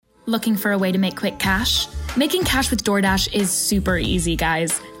Looking for a way to make quick cash? Making cash with DoorDash is super easy,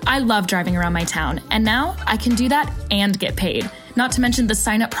 guys. I love driving around my town, and now I can do that and get paid. Not to mention the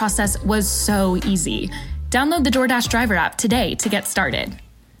sign-up process was so easy. Download the DoorDash driver app today to get started.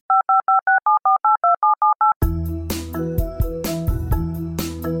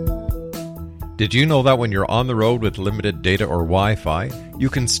 Did you know that when you're on the road with limited data or Wi-Fi, you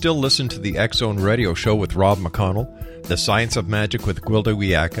can still listen to the X-Zone Radio Show with Rob McConnell, The Science of Magic with Gwilda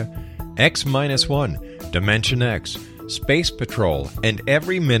Wiyaka, X-1, Dimension X, Space Patrol, and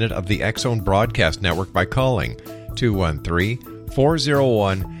every minute of the X-Zone Broadcast Network by calling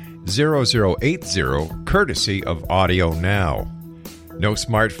 213-401-0080, courtesy of Audio Now. No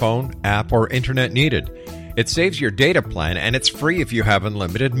smartphone, app, or internet needed. It saves your data plan, and it's free if you have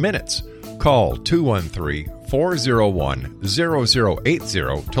unlimited minutes. Call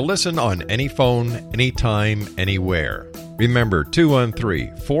 213-401-0080 to listen on any phone, anytime, anywhere. Remember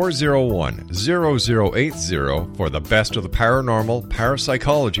 213-401-0080 for the best of the paranormal,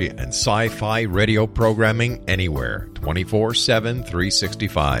 parapsychology, and sci-fi radio programming anywhere, 24/7,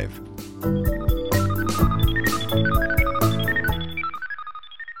 365.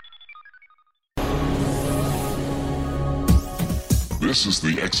 This is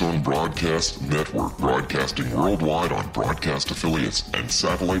the X-Zone Broadcast Network, broadcasting worldwide on broadcast affiliates and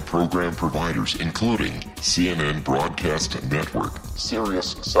satellite program providers, including CNN Broadcast Network,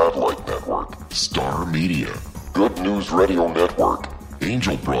 Sirius Satellite Network, Star Media, Good News Radio Network,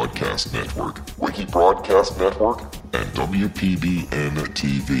 Angel Broadcast Network, Wiki Broadcast Network, and WPBN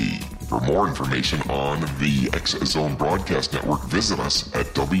TV. For more information on the X-Zone Broadcast Network, visit us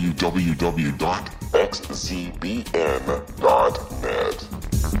at www.xzbn.net.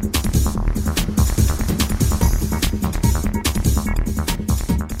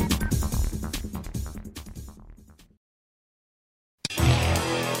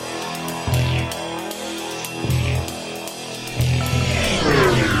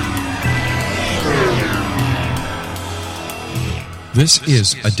 This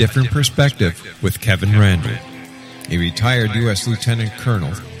is A Different Perspective with Kevin Randle. A retired U.S. Lieutenant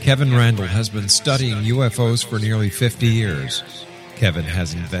Colonel, Kevin Randle has been studying UFOs for nearly 50 years. Kevin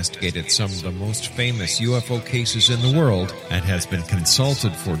has investigated some of the most famous UFO cases in the world and has been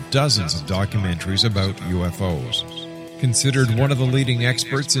consulted for dozens of documentaries about UFOs. Considered one of the leading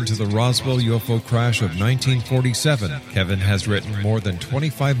experts into the Roswell UFO crash of 1947, Kevin has written more than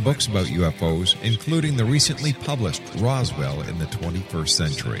 25 books about UFOs, including the recently published Roswell in the 21st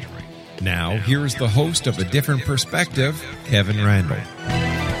Century. Now, here's the host of A Different Perspective, Kevin Randle.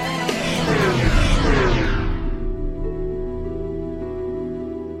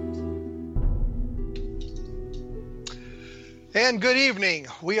 And good evening.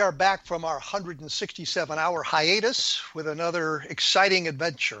 We are back from our 167-hour hiatus with another exciting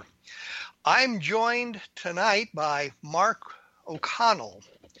adventure. I'm joined tonight by Mark O'Connell,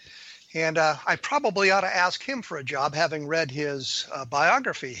 and I probably ought to ask him for a job, having read his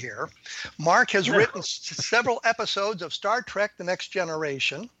biography here. Mark has written several episodes of Star Trek: The Next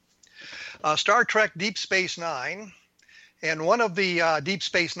Generation, Star Trek: Deep Space Nine, and one of the Deep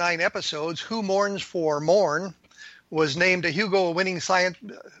Space Nine episodes, Who Mourns for Morn, was named a Hugo-winning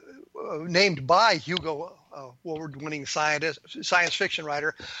named by Hugo award-winning science fiction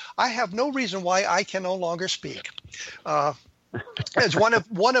writer. I have no reason why I can no longer speak. As one of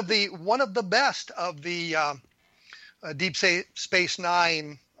the best of the Deep Space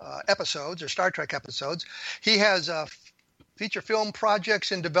Nine episodes or Star Trek episodes. He has feature film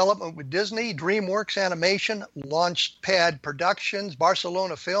projects in development with Disney, DreamWorks Animation, Launchpad Productions,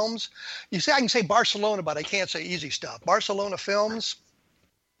 Barcelona Films. You see, I can say Barcelona, but I can't say easy stuff. Barcelona Films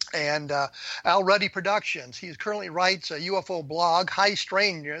and Al Ruddy Productions. He currently writes a UFO blog, High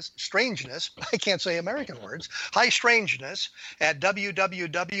Strangeness. I can't say American words. High Strangeness at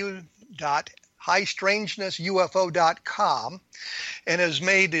www.highstrangenessufo.com, and has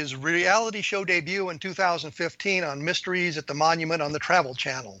made his reality show debut in 2015 on Mysteries at the Monument on the Travel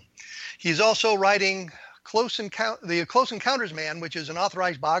Channel. He's also writing The Close Encounters Man, which is an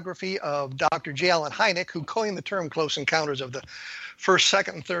authorized biography of Dr. J. Allen Hynek, who coined the term Close Encounters of the First,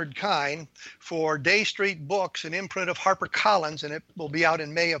 Second, and Third Kind, for Day Street Books, an imprint of HarperCollins, and it will be out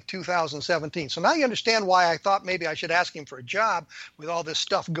in May of 2017. So now you understand why I thought maybe I should ask him for a job with all this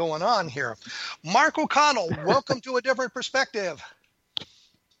stuff going on here. Mark O'Connell, welcome to A Different Perspective.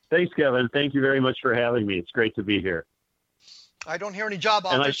 Thanks, Kevin. Thank you very much for having me. It's great to be here. I don't hear any job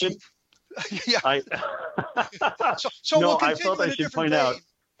offers. Yeah. I we'll felt I should point out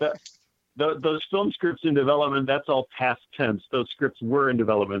that those film scripts in development, that's all past tense. Those scripts were in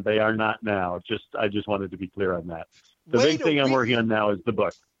development. They are not now. I just wanted to be clear on that. The big thing I'm working on now is the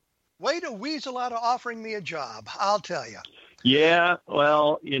book. Way to weasel out of offering me a job, I'll tell you. Yeah,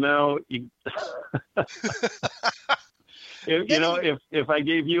 well, if I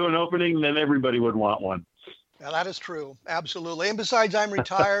gave you an opening, then everybody would want one. Now, that is true. Absolutely. And besides, I'm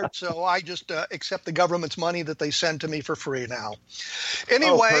retired, so I just accept the government's money that they send to me for free now.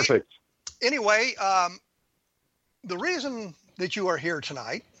 Anyway, perfect. Anyway, the reason that you are here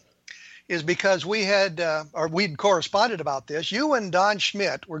tonight is because we'd corresponded about this. You and Don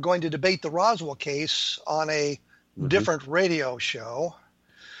Schmidt were going to debate the Roswell case on a different radio show,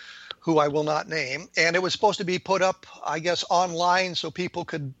 who I will not name. And it was supposed to be put up, I guess, online so people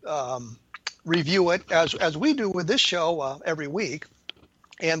could review it as we do with this show every week.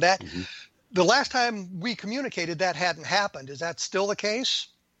 And that the last time we communicated, that hadn't happened. Is that still the case?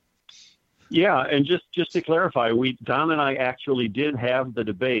 Yeah, and just to clarify, Don and I actually did have the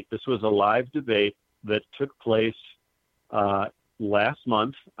debate. This was a live debate that took place last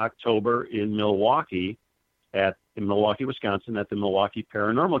month, October, in Milwaukee, Wisconsin, at the Milwaukee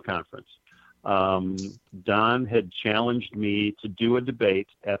Paranormal Conference. Don had challenged me to do a debate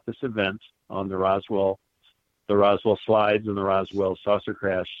at this event on the Roswell slides and the Roswell saucer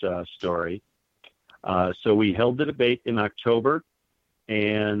crash story. So we held the debate in October.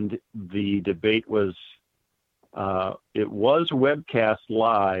 And the debate was webcast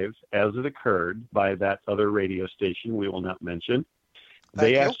live as it occurred by that other radio station we will not mention.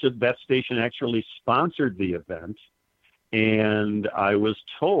 That station actually sponsored the event, and I was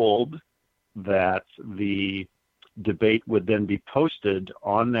told that the debate would then be posted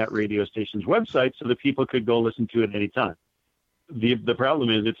on that radio station's website so that people could go listen to it anytime. The problem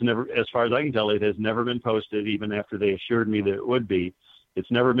is it's never, as far as I can tell, it has never been posted, even after they assured me that it would be. It's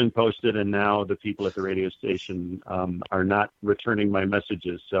never been posted, and now the people at the radio station are not returning my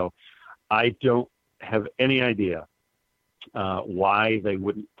messages. So I don't have any idea why they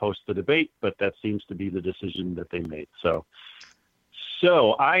wouldn't post the debate, but that seems to be the decision that they made. So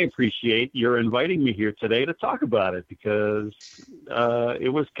I appreciate your inviting me here today to talk about it, because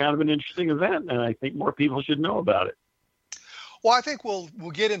it was kind of an interesting event, and I think more people should know about it. Well, I think we'll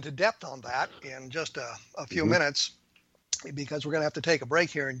get into depth on that in just a few minutes, because we're going to have to take a break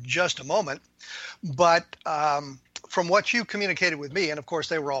here in just a moment. But from what you communicated with me, and of course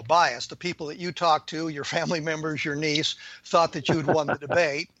they were all biased, the people that you talked to, your family members, your niece, thought that you'd won the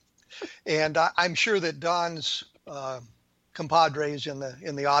debate. And I'm sure that Don's compadres in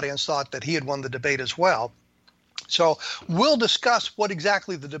the audience thought that he had won the debate as well. So we'll discuss what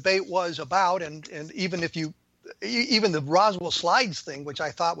exactly the debate was about, and even the Roswell slides thing, which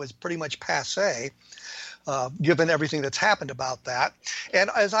I thought was pretty much passé, given everything that's happened about that.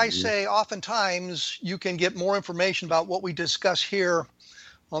 And as I say, oftentimes you can get more information about what we discuss here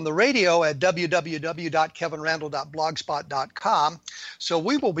on the radio at www.kevinrandle.blogspot.com. So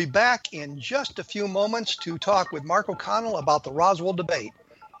we will be back in just a few moments to talk with Mark O'Connell about the Roswell debate.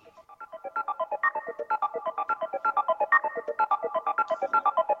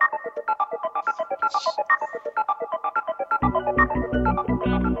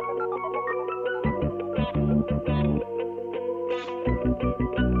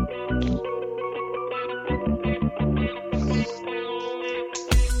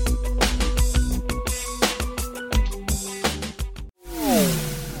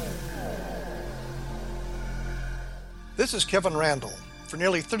 This is Kevin Randle. For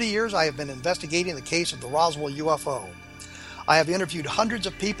nearly 30 years, I have been investigating the case of the Roswell UFO. I have interviewed hundreds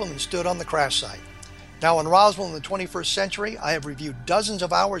of people and stood on the crash site. Now in Roswell in the 21st century, I have reviewed dozens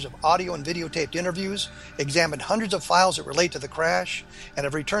of hours of audio and videotaped interviews, examined hundreds of files that relate to the crash, and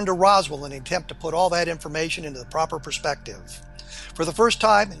have returned to Roswell in an attempt to put all that information into the proper perspective. For the first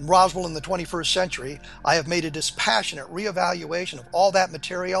time in Roswell in the 21st century, I have made a dispassionate reevaluation of all that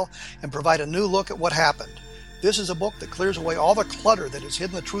material and provide a new look at what happened. This is a book that clears away all the clutter that has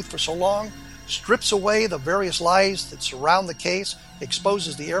hidden the truth for so long, strips away the various lies that surround the case,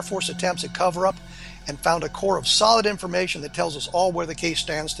 exposes the Air Force attempts at cover-up, and found a core of solid information that tells us all where the case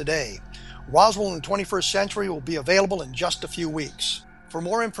stands today. Roswell in the 21st century will be available in just a few weeks. For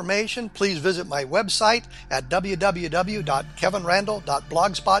more information, please visit my website at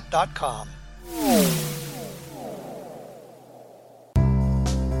www.kevinrandle.blogspot.com.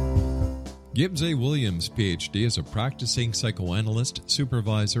 Gibbs A. Williams, Ph.D., is a practicing psychoanalyst,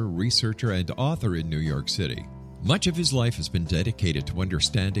 supervisor, researcher, and author in New York City. Much of his life has been dedicated to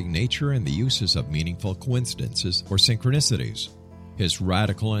understanding nature and the uses of meaningful coincidences or synchronicities. His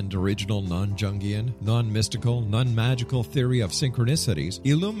radical and original non-Jungian, non-mystical, non-magical theory of synchronicities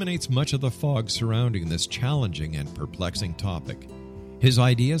illuminates much of the fog surrounding this challenging and perplexing topic. His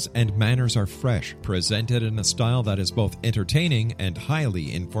ideas and manners are fresh, presented in a style that is both entertaining and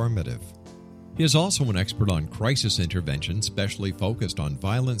highly informative. He is also an expert on crisis intervention, specially focused on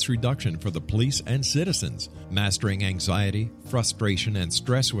violence reduction for the police and citizens, mastering anxiety, frustration, and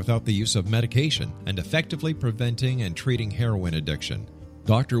stress without the use of medication, and effectively preventing and treating heroin addiction.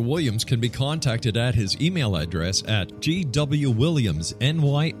 Dr. Williams can be contacted at his email address at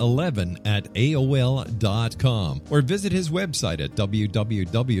gwwilliamsny11@aol.com or visit his website at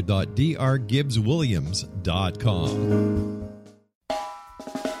www.drgibbswilliams.com.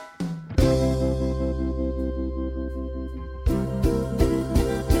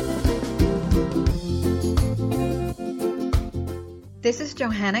 This is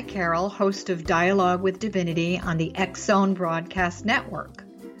Johanna Carroll, host of Dialogue with Divinity on the X-Zone Broadcast Network.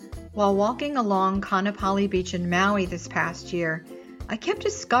 While walking along Kaanapali Beach in Maui this past year, I kept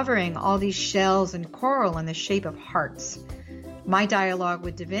discovering all these shells and coral in the shape of hearts. My dialogue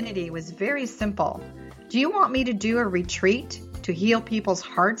with Divinity was very simple. Do you want me to do a retreat to heal people's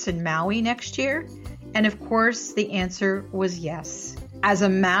hearts in Maui next year? And of course, the answer was yes. As a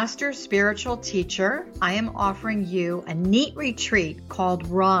master spiritual teacher, I am offering you a neat retreat called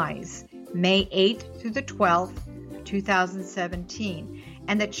Rise, May 8th through the 12th, 2017,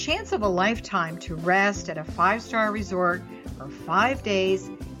 and the chance of a lifetime to rest at a 5-star resort for 5 days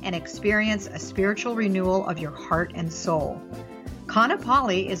and experience a spiritual renewal of your heart and soul.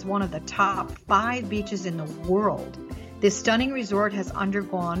 Kaanapali is one of the top 5 beaches in the world. This stunning resort has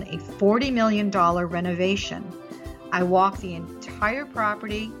undergone a $40 million renovation. I walked the entire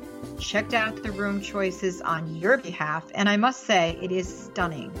property, checked out the room choices on your behalf, and I must say it is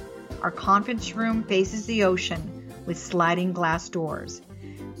stunning. Our conference room faces the ocean with sliding glass doors.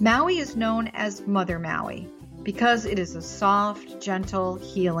 Maui is known as Mother Maui because it is a soft, gentle,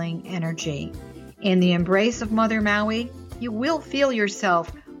 healing energy. In the embrace of Mother Maui, you will feel yourself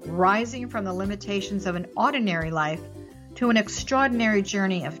rising from the limitations of an ordinary life to an extraordinary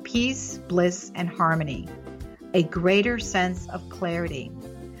journey of peace, bliss, and harmony. A greater sense of clarity.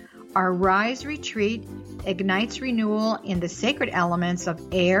 Our Rise Retreat ignites renewal in the sacred elements of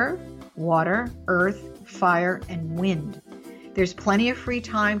air, water, earth, fire, and wind. There's plenty of free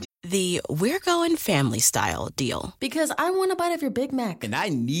time to The We're Going Family Style deal. Because I want a bite of your Big Mac. And I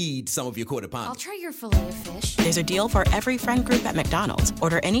need some of your Quarter Pounder. I'll try your Filet-O-Fish. There's a deal for every friend group at McDonald's.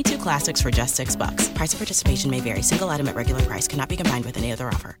 Order any 2 classics for just $6. Price of participation may vary. Single item at regular price cannot be combined with any other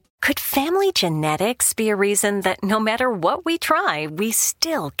offer. Could family genetics be a reason that no matter what we try, we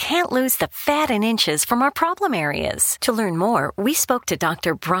still can't lose the fat and inches from our problem areas? To learn more, we spoke to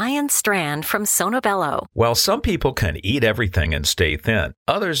Dr. Brian Strand from Sonobello. While some people can eat everything and stay thin,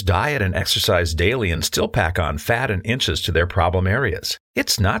 others diet and exercise daily and still pack on fat and inches to their problem areas.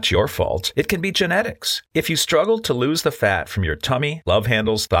 It's not your fault. It can be genetics. If you struggle to lose the fat from your tummy, love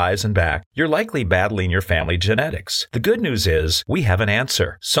handles, thighs, and back, you're likely battling your family genetics. The good news is we have an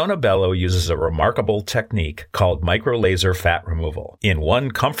answer. Sonobello uses a remarkable technique called microlaser fat removal. In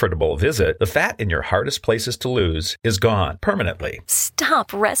one comfortable visit, the fat in your hardest places to lose is gone permanently.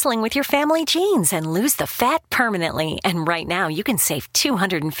 Stop wrestling with your family genes and lose the fat permanently. And right now, you can save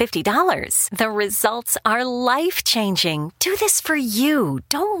 $250. The results are life-changing. Do this for you.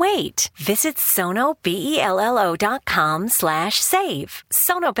 Don't wait. Visit sonobello.com/save.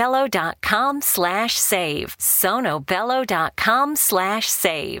 sonobello.com/save.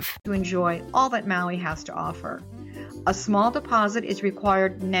 sonobello.com/save. to enjoy all that Maui has to offer. A small deposit is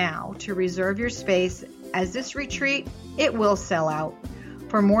required now to reserve your space, as this retreat, it will sell out.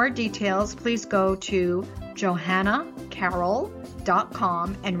 For more details, please go to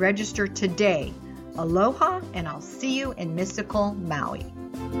johannacarroll.com and register today. Aloha, and I'll see you in mystical Maui.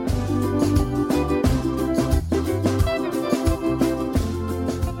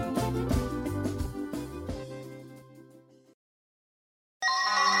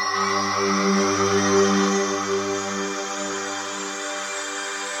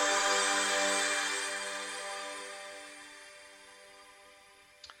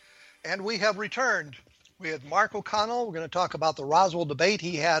 And we have returned with Mark O'Connell. We're going to talk about the Roswell debate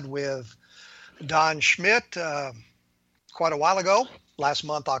he had with Don Schmidt quite a while ago, last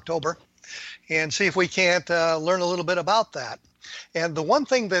month, October, and see if we can't learn a little bit about that. And the one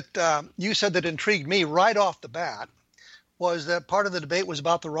thing that you said that intrigued me right off the bat was that part of the debate was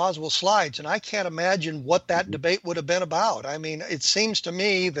about the Roswell slides, and I can't imagine what that debate would have been about. I mean, it seems to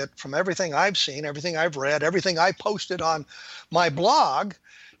me that from everything I've seen, everything I've read, everything I posted on my blog,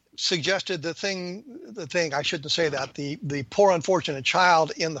 suggested the thing, I shouldn't say that, the poor unfortunate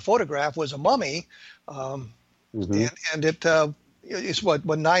child in the photograph was a mummy, and it is what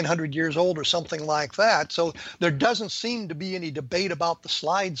 900 years old or something like that. So there doesn't seem to be any debate about the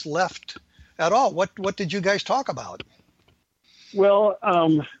slides left at all. What did you guys talk about? Well,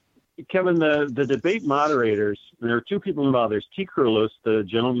 Kevin, the debate moderators, there are two people involved. There's T. Krulos, the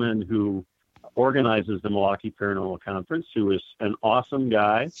gentleman who organizes the Milwaukee Paranormal Conference, who is an awesome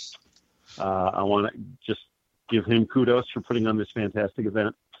guy. I want to just give him kudos for putting on this fantastic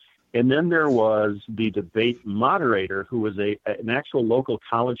event. And then there was the debate moderator, who was an actual local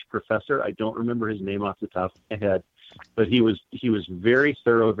college professor. I don't remember his name off the top of my head, but he was very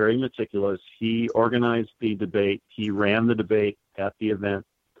thorough, very meticulous. He organized the debate. He ran the debate at the event,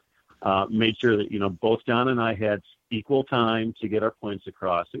 made sure that, both Don and I had equal time to get our points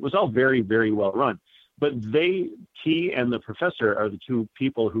across. It was all very, very well run. But T and the professor are the two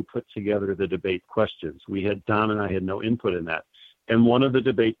people who put together the debate questions. Don and I had no input in that. And one of the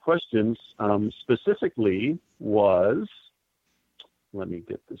debate questions specifically was, let me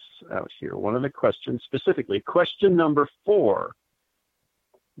get this out here. One of the questions specifically, question number 4,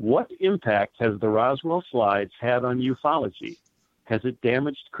 what impact has the Roswell slides had on ufology? Has it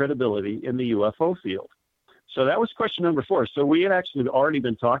damaged credibility in the UFO field? So that was question number 4. So we had actually already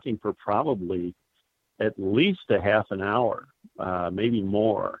been talking for probably at least a half an hour, maybe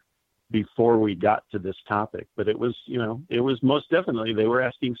more, before we got to this topic. But it was most definitely, they were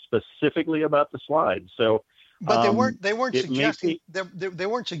asking specifically about the slides. So, but they weren't suggesting they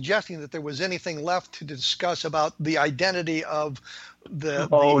weren't suggesting that there was anything left to discuss about the identity of the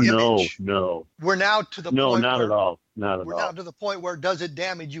image. No. We're now to the point. No, not at all. We're now to the point where does it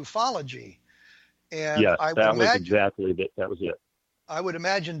damage ufology? And yes, that was exactly it. That was it. I would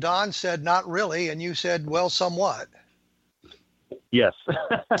imagine Don said not really, and you said, well, somewhat. Yes,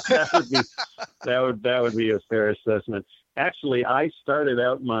 that would be a fair assessment. Actually, I started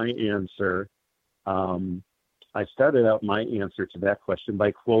out my answer. I started out my answer to that question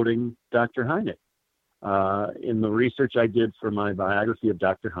by quoting Dr. Hynek. In the research I did for my biography of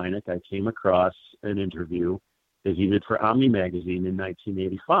Dr. Hynek, I came across an interview that he did for Omni magazine in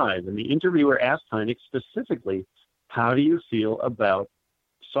 1985, and the interviewer asked Hynek specifically, "How do you feel about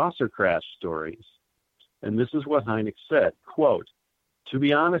saucer crash stories?" And this is what Hynek said, quote, "To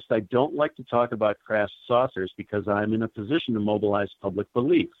be honest, I don't like to talk about crashed saucers because I'm in a position to mobilize public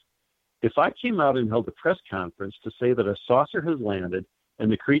belief. If I came out and held a press conference to say that a saucer has landed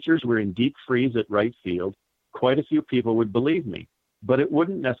and the creatures were in deep freeze at right field, quite a few people would believe me. But it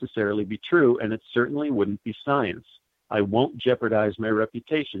wouldn't necessarily be true, and it certainly wouldn't be science. I won't jeopardize my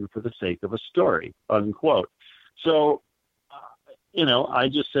reputation for the sake of a story," unquote. So, I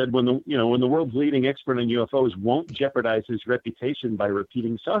just said when the world's leading expert on UFOs won't jeopardize his reputation by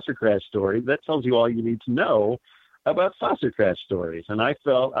repeating saucer crash stories, that tells you all you need to know about saucer crash stories. And I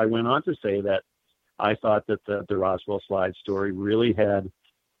went on to say that I thought that the Roswell slide story really had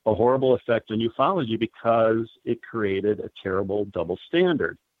a horrible effect on ufology because it created a terrible double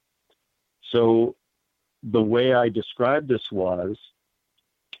standard. So the way I described this was,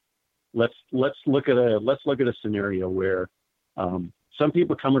 let's look at a scenario where some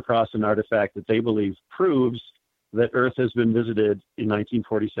people come across an artifact that they believe proves that Earth has been visited in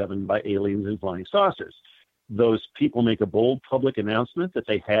 1947 by aliens in flying saucers. Those people make a bold public announcement that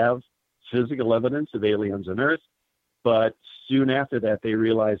they have physical evidence of aliens on Earth, but soon after that they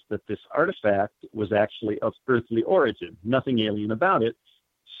realize that this artifact was actually of earthly origin, nothing alien about it.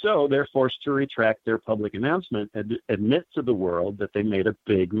 So they're forced to retract their public announcement and admit to the world that they made a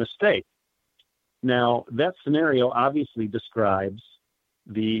big mistake. Now, that scenario obviously describes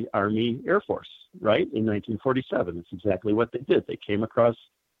the Army Air Force, right? In 1947, it's exactly what they did. They came across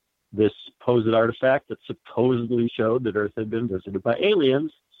this supposed artifact that supposedly showed that Earth had been visited by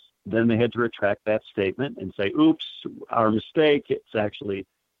aliens. Then they had to retract that statement and say, oops, our mistake, it's actually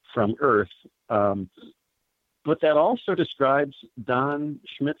from Earth. But that also describes Don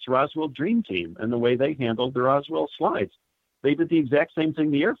Schmidt's Roswell Dream Team and the way they handled the Roswell slides. They did the exact same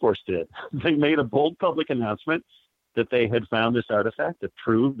thing the Air Force did. They made a bold public announcement that they had found this artifact that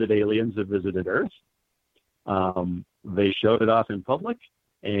proved that aliens had visited Earth. They showed it off in public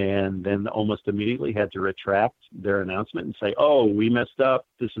and then almost immediately had to retract their announcement and say, oh, we messed up.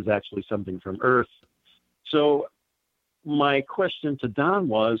 This is actually something from Earth. So my question to Don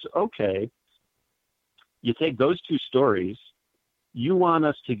was, okay, you take those two stories, you want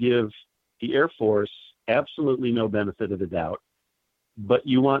us to give the Air Force absolutely no benefit of the doubt, but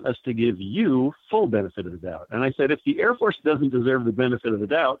you want us to give you full benefit of the doubt. And I said, if the Air Force doesn't deserve the benefit of the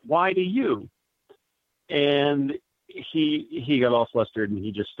doubt, why do you? And he got all flustered and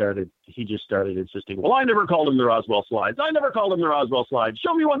he just started insisting, well, I never called them the Roswell slides. I never called them the Roswell slides.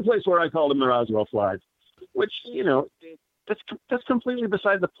 Show me one place where I called them the Roswell slides, which, That's completely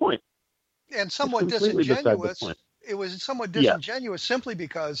beside the point. And somewhat disingenuous. It was somewhat disingenuous simply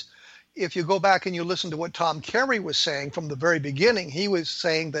because if you go back and you listen to what Tom Carey was saying from the very beginning, he was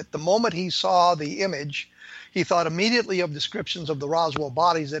saying that the moment he saw the image, he thought immediately of descriptions of the Roswell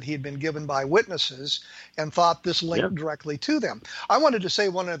bodies that he had been given by witnesses and thought this linked directly to them. I wanted to say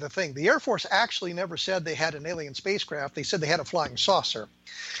one other thing. The Air Force actually never said they had an alien spacecraft. They said they had a flying saucer.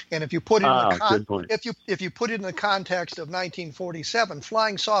 And if you put it if you put it in the context of 1947,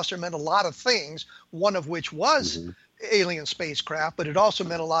 flying saucer meant a lot of things, one of which was alien spacecraft, but it also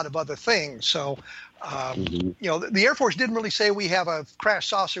meant a lot of other things. So, the Air Force didn't really say we have a crash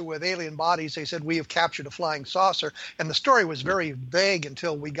saucer with alien bodies. They said we have captured a flying saucer. And the story was very vague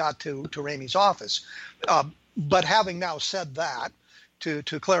until we got to Ramey's office. But having now said that,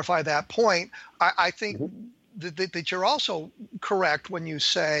 to clarify that point, I think that you're also correct when you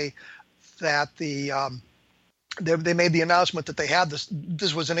say that they made the announcement that they had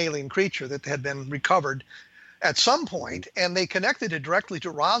this was an alien creature that had been recovered at some point, and they connected it directly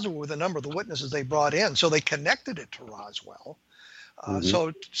to Roswell with a number of the witnesses they brought in. So they connected it to Roswell.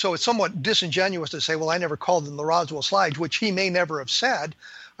 So it's somewhat disingenuous to say, well, I never called them the Roswell slides, which he may never have said.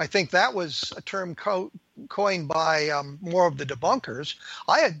 I think that was a term coined by more of the debunkers.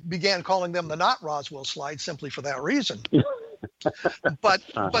 I began calling them the not Roswell slides simply for that reason. But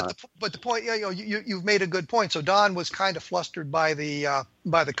the point, you've made a good point. So Don was kind of flustered by the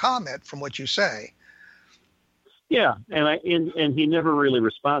comment from what you say. Yeah, and he never really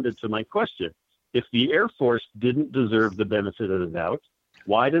responded to my question. If the Air Force didn't deserve the benefit of the doubt,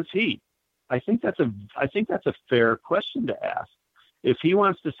 why does he? I think that's a fair question to ask. If he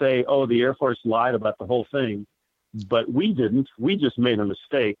wants to say, "Oh, the Air Force lied about the whole thing, but we didn't. We just made a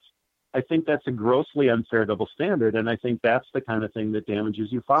mistake," I think that's a grossly unfair double standard, and I think that's the kind of thing that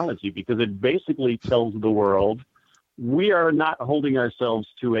damages ufology, because it basically tells the world we are not holding ourselves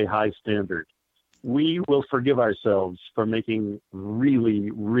to a high standard. We will forgive ourselves for making really,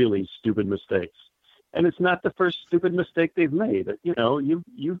 really stupid mistakes. And it's not the first stupid mistake they've made.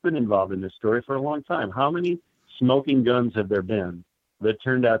 You've been involved in this story for a long time. How many smoking guns have there been that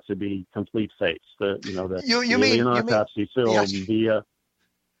turned out to be complete fakes? The alien autopsy film, yes.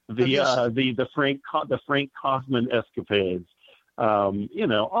 the Frank Kaufman escapades,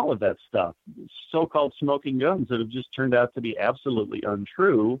 all of that stuff. So-called smoking guns that have just turned out to be absolutely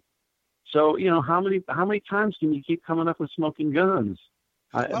untrue. So, how many times can you keep coming up with smoking guns?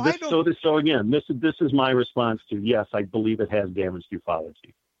 So again, this is my response to, yes, I believe it has damaged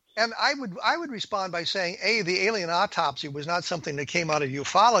ufology. And I would respond by saying, the alien autopsy was not something that came out of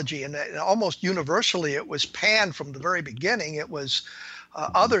ufology, and almost universally it was panned from the very beginning. It was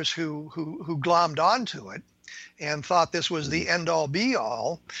others who glommed onto it and thought this was the end-all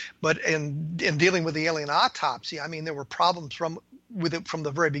be-all. But in dealing with the alien autopsy, I mean, there were problems with it from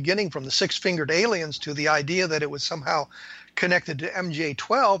the very beginning, from the six-fingered aliens to the idea that it was somehow connected to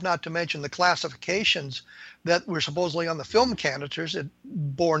MJ-12, not to mention the classifications that were supposedly on the film canisters. It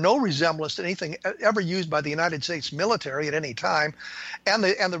bore no resemblance to anything ever used by the United States military at any time. And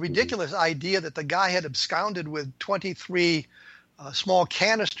the ridiculous idea that the guy had absconded with 23 small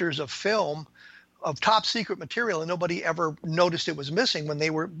canisters of film of top secret material, and nobody ever noticed it was missing when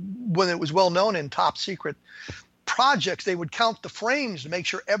it was well known in top secret projects. They would count the frames to make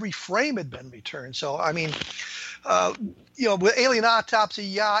sure every frame had been returned. So, I mean, with alien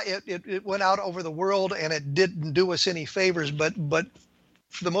autopsy, it went out over the world and it didn't do us any favors. But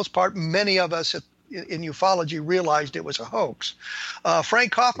for the most part, many of us in ufology realized it was a hoax.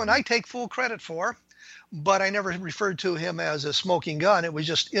 Frank Kaufman, I take full credit for, but I never referred to him as a smoking gun. It was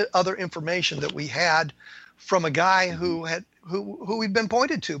just other information that we had from a guy who we'd been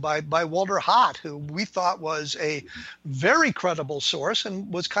pointed to by Walter Hott, who we thought was a very credible source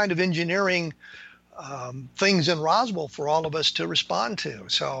and was kind of engineering things in Roswell for all of us to respond to.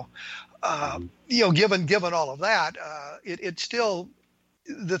 So, given all of that, it's still,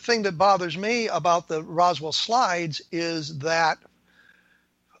 the thing that bothers me about the Roswell slides is that,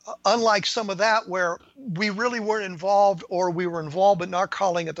 unlike some of that where we really weren't involved, or we were involved but not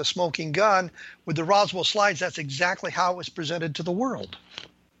calling it the smoking gun, with the Roswell slides, that's exactly how it was presented to the world.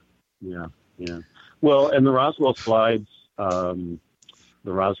 Yeah. Well, and the Roswell slides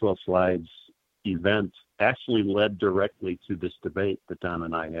event actually led directly to this debate that Don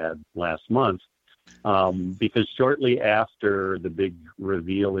and I had last month, because shortly after the big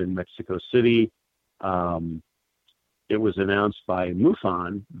reveal in Mexico City, it was announced by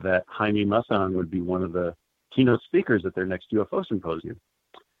MUFON that Jaime Maussan would be one of the keynote speakers at their next UFO symposium.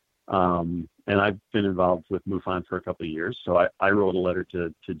 And I've been involved with MUFON for a couple of years. So I wrote a letter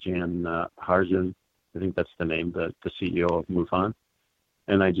to Jan Harjan I think that's the name, the CEO of MUFON.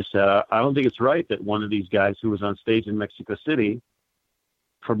 And I just said, I don't think it's right that one of these guys who was on stage in Mexico City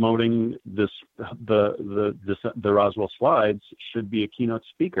promoting the Roswell slides should be a keynote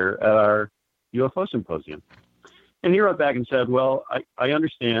speaker at our UFO symposium. And he wrote back and said, well, I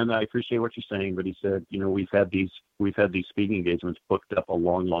understand. I appreciate what you're saying. But he said, we've had these speaking engagements booked up a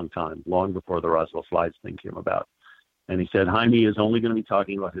long, long time, long before the Roswell slides thing came about. And he said, Jaime is only going to be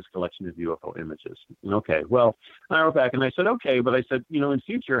talking about his collection of UFO images. Okay, well, I wrote back and I said, okay, but I said, in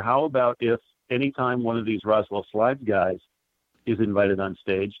future, how about if anytime one of these Roswell slides guys is invited on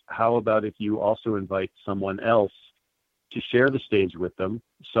stage, how about if you also invite someone else to share the stage with them,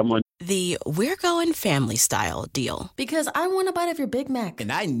 someone. The we're going family style deal. Because I want a bite of your Big Mac.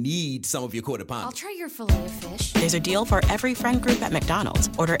 And I need some of your quarter pounder. I'll try your filet of fish. There's a deal for every friend group at McDonald's.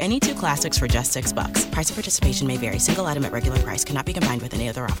 Order any 2 classics for just $6. Price of participation may vary. Single item at regular price cannot be combined with any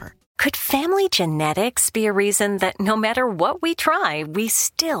other offer. Could family genetics be a reason that no matter what we try, we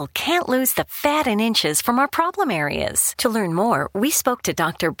still can't lose the fat and inches from our problem areas? To learn more, we spoke to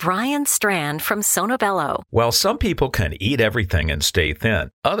Dr. Brian Strand from Sonobello. While some people can eat everything and stay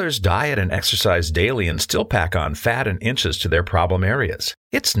thin, others diet and exercise daily and still pack on fat and inches to their problem areas.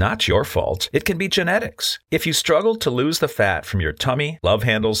 It's not your fault. It can be genetics. If you struggle to lose the fat from your tummy, love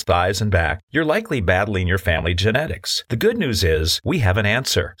handles, thighs, and back, you're likely battling your family genetics. The good news is we have an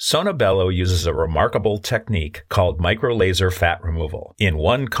answer. Sonobello uses a remarkable technique called microlaser fat removal. In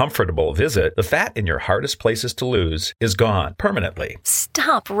one comfortable visit, the fat in your hardest places to lose is gone permanently.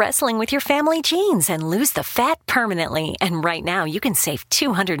 Stop wrestling with your family genes and lose the fat permanently. And right now you can save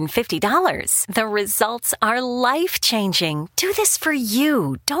 $250. The results are life-changing. Do this for you.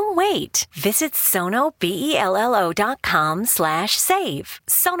 Don't wait. Visit sonobello.com/save.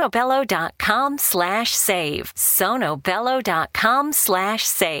 sonobello.com/save.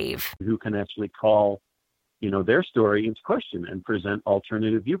 sonobello.com/save. Who can actually call, their story into question and present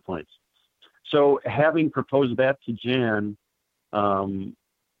alternative viewpoints. So having proposed that to Jan,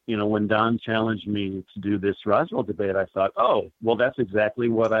 when Don challenged me to do this Roswell debate, I thought, oh, well, that's exactly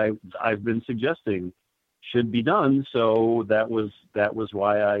what I've been suggesting should be done. So that was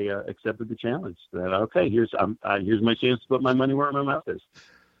why I accepted the challenge. That okay, here's my chance to put my money where my mouth is.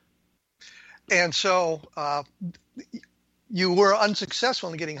 And so you were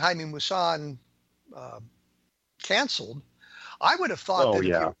unsuccessful in getting Jaime Maussan canceled. I would have thought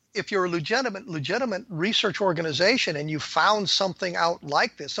if you're a legitimate research organization and you found something out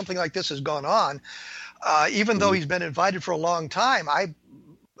like this, something like this has gone on, even though he's been invited for a long time, I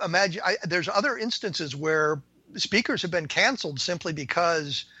imagine there's other instances where speakers have been canceled simply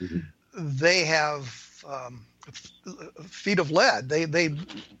because they have feet of lead. They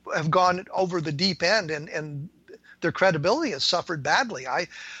have gone over the deep end and their credibility has suffered badly. I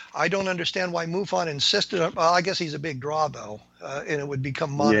don't understand why MUFON insisted on, well, I guess he's a big draw though, and it would become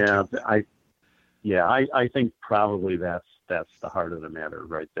monetary. I think probably that's the heart of the matter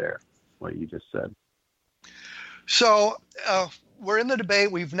right there, what you just said. So we're in the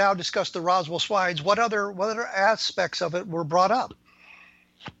debate. We've now discussed the Roswell slides. What other aspects of it were brought up?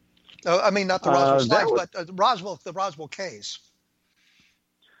 I mean, not the Roswell slides, but the Roswell case.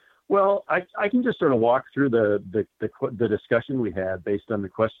 Well, I can just sort of walk through the discussion we had based on the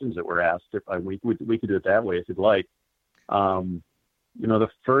questions that were asked. If we could do it that way, if you'd like. The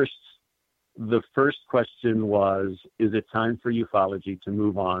first question was, is it time for ufology to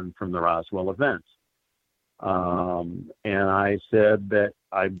move on from the Roswell event? And I said that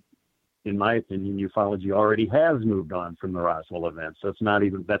in my opinion, ufology already has moved on from the Roswell event. So that's not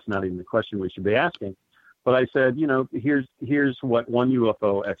even the question we should be asking. But I said, here's what one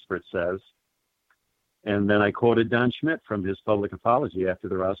UFO expert says. And then I quoted Don Schmidt from his public apology after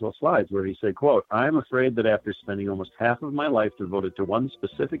the Roswell slides, where he said, quote, "I am afraid that after spending almost half of my life devoted to one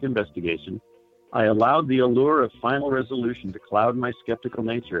specific investigation, I allowed the allure of final resolution to cloud my skeptical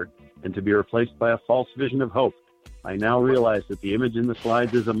nature and to be replaced by a false vision of hope. I now realize that the image in the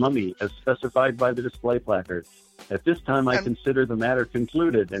slides is a mummy, as specified by the display placard. At this time, I consider the matter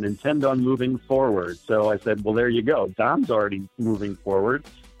concluded and intend on moving forward." So I said, well, there you go. Don's already moving forward.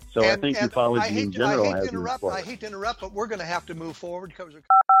 So I think ufology in general has moved forward. I hate to interrupt, but we're going to have to move forward because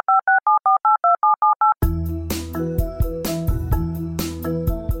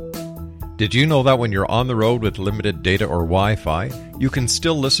Did you know that when you're on the road with limited data or Wi-Fi, you can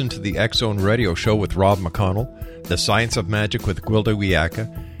still listen to the X-Zone Radio Show with Rob McConnell, The Science of Magic with Gwilda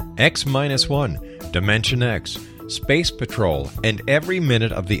Wiyaka, X-1, Dimension X, Space Patrol, and every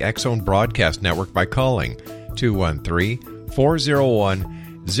minute of the X-Zone Broadcast Network by calling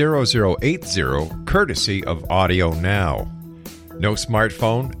 213-401-0080, courtesy of Audio Now. No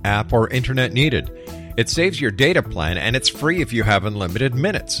smartphone, app, or internet needed. It saves your data plan and it's free if you have unlimited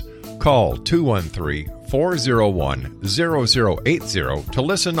minutes. Call 213-401-0080 to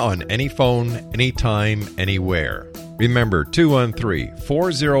listen on any phone, anytime, anywhere. Remember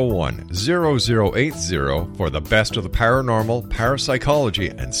 213-401-0080 for the best of the paranormal, parapsychology,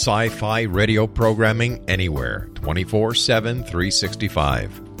 and sci-fi radio programming anywhere, 24/7,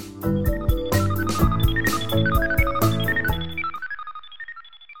 365.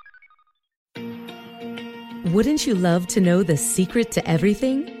 Wouldn't you love to know the secret to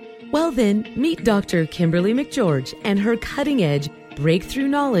everything? Well then, meet Dr. Kimberly McGeorge and her cutting-edge breakthrough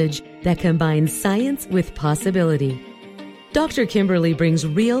knowledge that combines science with possibility. Dr. Kimberly brings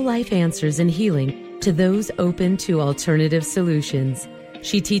real-life answers and healing to those open to alternative solutions.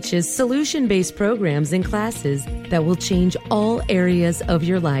 She teaches solution-based programs and classes that will change all areas of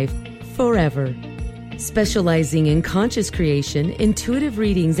your life forever. Specializing in conscious creation, intuitive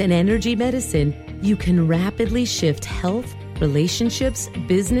readings, and energy medicine, you can rapidly shift health, relationships,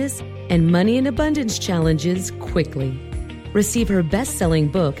 business, and money and abundance challenges quickly. Receive her best-selling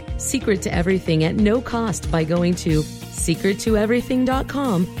book, Secret to Everything, at no cost by going to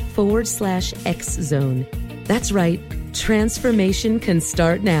secrettoeverything.com/X-Zone. That's right, transformation can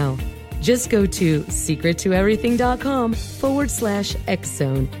start now. Just go to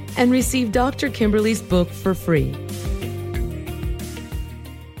secrettoeverything.com/X-Zone and receive Dr. Kimberly's book for free.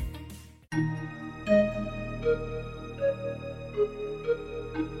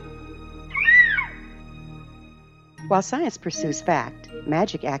 While science pursues fact,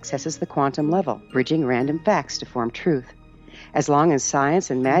 magic accesses the quantum level, bridging random facts to form truth. As long as science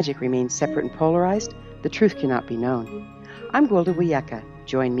and magic remain separate and polarized, the truth cannot be known. I'm Gwilda Wiyaka.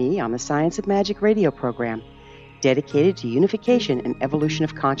 Join me on the Science of Magic radio program, dedicated to unification and evolution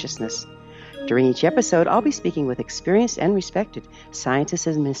of consciousness. During each episode, I'll be speaking with experienced and respected scientists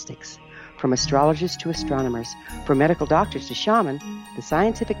and mystics. From astrologers to astronomers, from medical doctors to shaman, the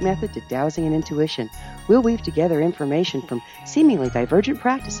scientific method to dowsing and intuition, we'll weave together information from seemingly divergent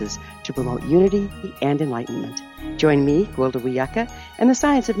practices to promote unity and enlightenment. Join me, Gwilda Wiyaka, and the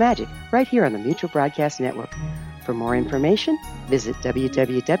Science of Magic right here on the Mutual Broadcast Network. For more information, visit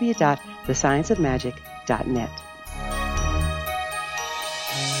www.thescienceofmagic.net.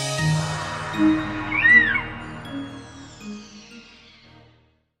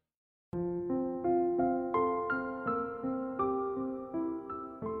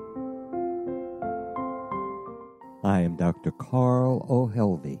 I am Dr. Carl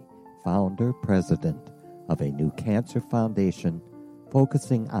O'Helvey, founder, president of a new cancer foundation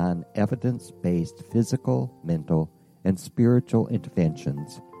focusing on evidence-based physical, mental, and spiritual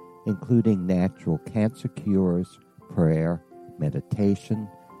interventions, including natural cancer cures, prayer, meditation,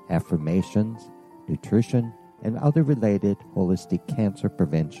 affirmations, nutrition, and other related holistic cancer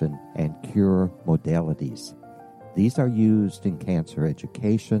prevention and cure modalities. These are used in cancer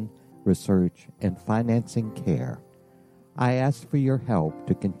education, research, and financing care. I ask for your help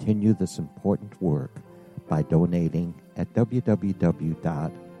to continue this important work by donating at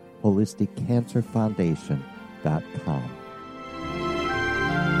www.holisticcancerfoundation.com.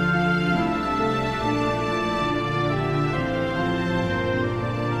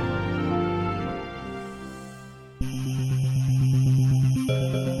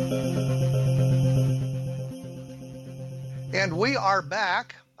 And we are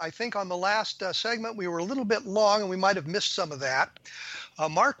back. I think on the last segment we were a little bit long and we might have missed some of that.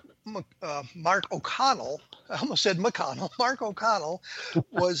 Mark O'Connell, I almost said McConnell, Mark O'Connell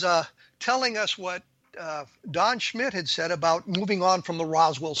was telling us what Don Schmidt had said about moving on from the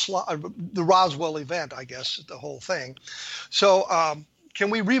Roswell event, I guess, the whole thing. So can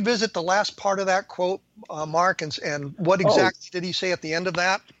we revisit the last part of that quote, Mark, and what exactly did he say at the end of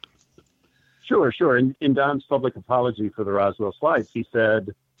that? Sure. In Don's public apology for the Roswell slides, he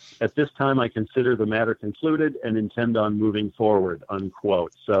said, "At this time, I consider the matter concluded and intend on moving forward,"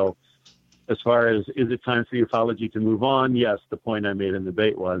 unquote. So as far as, is it time for the apology to move on? Yes, the point I made in the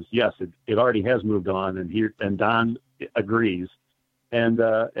debate was, yes, it already has moved on, and Don agrees. And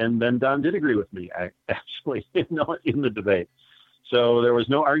then Don did agree with me, actually, in the debate. So there was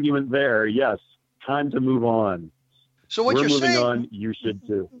no argument there. Yes, time to move on. So what We're you're moving saying, on, you should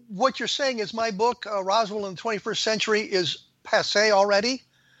too. What you're saying is my book, Roswell in the 21st Century, is passé already?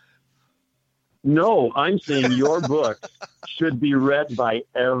 No, I'm saying your book should be read by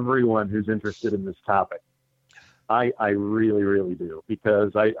everyone who's interested in this topic. I really, really do,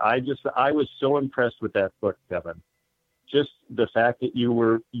 because I was so impressed with that book, Kevin. Just the fact that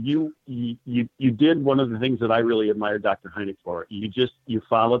you did one of the things that I really admired Dr. Hynek for. You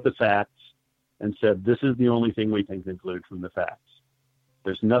followed the facts and said, this is the only thing we can conclude from the facts.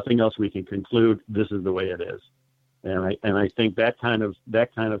 There's nothing else we can conclude. This is the way it is. And I think that kind of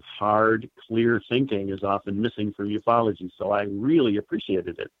hard, clear thinking is often missing from ufology. So I really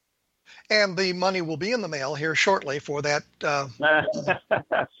appreciated it. And the money will be in the mail here shortly for that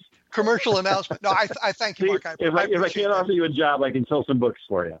commercial announcement. No, I thank you, Mark. If I can't offer you a job, I can sell some books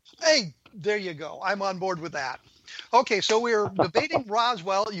for you. Hey, there you go. I'm on board with that. Okay, so we're debating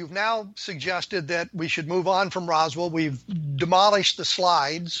Roswell. You've now suggested that we should move on from Roswell. We've demolished the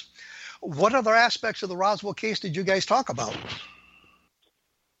slides. What other aspects of the Roswell case did you guys talk about?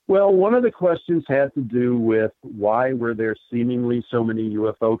 Well, one of the questions had to do with why were there seemingly so many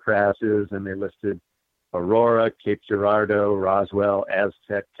UFO crashes, and they listed Aurora, Cape Girardeau, Roswell,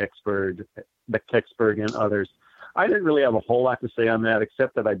 Aztec, Kecksburg, and others. I didn't really have a whole lot to say on that,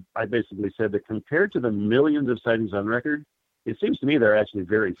 except that I basically said that compared to the millions of sightings on record, it seems to me there are actually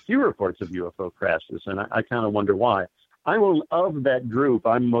very few reports of UFO crashes, and I kind of wonder why. Of that group,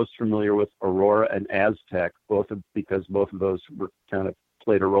 I'm most familiar with Aurora and Aztec, because both of those were kind of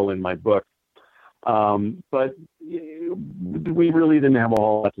played a role in my book. But we really didn't have a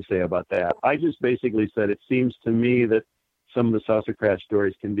whole lot to say about that. I just basically said it seems to me that some of the saucer crash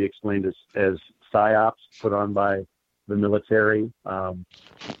stories can be explained as psyops put on by the military. I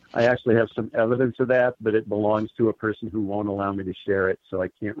actually have some evidence of that, but it belongs to a person who won't allow me to share it, so I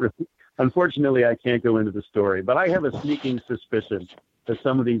can't really. Unfortunately, I can't go into the story, but I have a sneaking suspicion that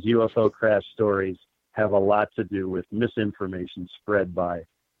some of these UFO crash stories have a lot to do with misinformation spread by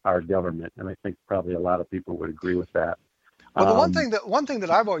our government, and I think probably a lot of people would agree with that. Well, the one thing that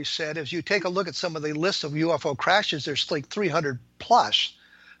I've always said is you take a look at some of the lists of UFO crashes, there's like 300 plus.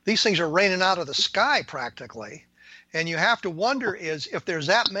 These things are raining out of the sky practically, and you have to wonder is if there's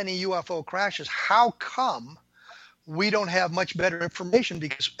that many UFO crashes, how come we don't have much better information?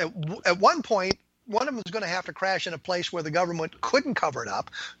 Because at one point, one of them is going to have to crash in a place where the government couldn't cover it up,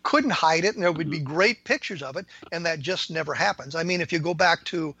 couldn't hide it, and there would be great pictures of it, and that just never happens. I mean, if you go back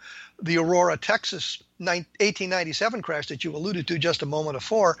to the Aurora, Texas 1897 crash that you alluded to just a moment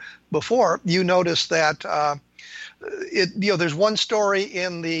before, you notice that there's one story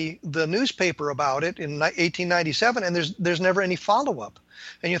in the newspaper about it in 1897, and there's never any follow-up.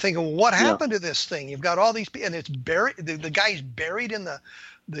 And you're thinking, well, what happened to this thing? You've got all these, and it's buried. The guy's buried in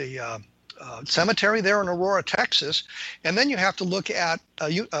the cemetery there in Aurora, Texas, and then you have to look at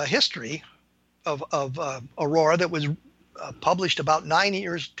a history of Aurora that was published about 10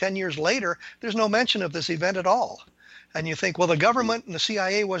 years later. There's no mention of this event at all. And you think, well, the government and the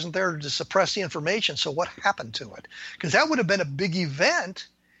CIA wasn't there to suppress the information, so what happened to it? Because that would have been a big event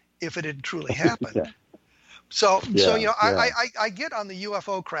if it had truly happened. Yeah. So I get on the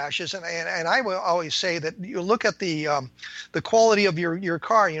UFO crashes, and I will always say that you look at the quality of your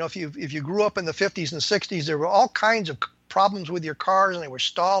car. You know, if you grew up in the 50s and 60s, there were all kinds of problems with your cars, and they were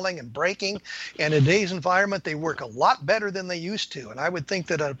stalling and braking. And in today's environment, they work a lot better than they used to. And I would think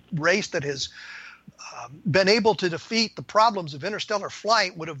that a race that has been able to defeat the problems of interstellar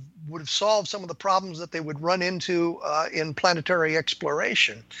flight would have solved some of the problems that they would run into in planetary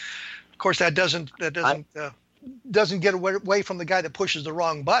exploration. Of course, that doesn't get away from the guy that pushes the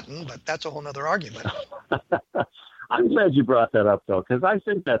wrong button, but that's a whole other argument. I'm glad you brought that up, though, because I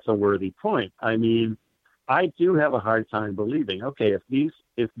think that's a worthy point. I mean, I do have a hard time believing, okay, if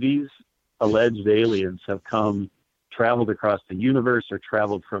these alleged aliens have traveled across the universe or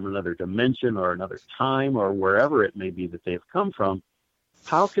traveled from another dimension or another time or wherever it may be that they've come from,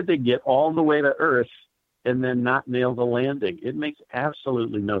 how could they get all the way to Earth and then not nail the landing? It makes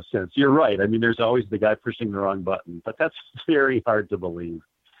absolutely no sense. You're right. I mean, there's always the guy pushing the wrong button, but that's very hard to believe.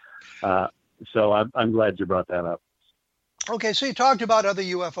 So I'm glad you brought that up. Okay, so you talked about other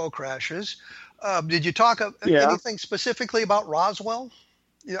UFO crashes. Did you talk anything specifically about Roswell?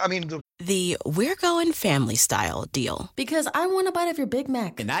 I mean, the we're going family style deal. Because I want a bite of your Big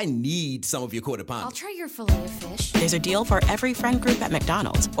Mac. And I need some of your quarter pound. I'll try your filet of fish. There's a deal for every friend group at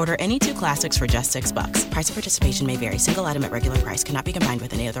McDonald's. Order any 2 classics for just $6. Price of participation may vary. Single item at regular price cannot be combined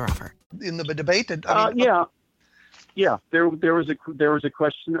with any other offer. In the debate, There was a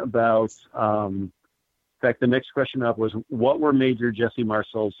question about. In fact, the next question up was, what were Major Jesse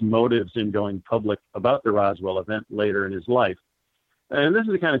Marcel's motives in going public about the Roswell event later in his life? And this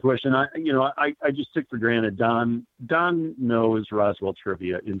is the kind of question I just took for granted. Don knows Roswell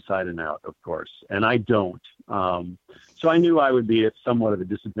trivia inside and out, of course, and I don't. So I knew I would be at somewhat of a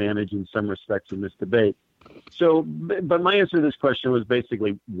disadvantage in some respects in this debate. So, but my answer to this question was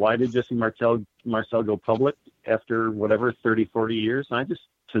basically, why did Jesse Marcel go public after whatever 30, 40 years? And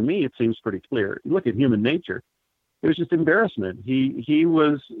to me, it seems pretty clear. Look at human nature. It was just embarrassment. He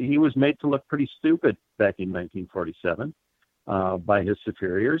was made to look pretty stupid back in 1947. by his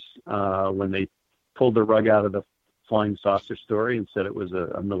superiors when they pulled the rug out of the flying saucer story and said it was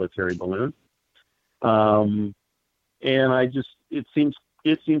a military balloon. And it seems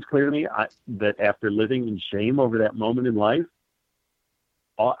clear to me that after living in shame over that moment in life,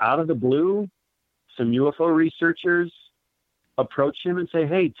 out of the blue, some UFO researchers approach him and say,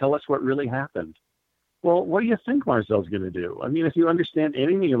 "Hey, tell us what really happened." Well, what do you think Marcel's going to do? I mean, if you understand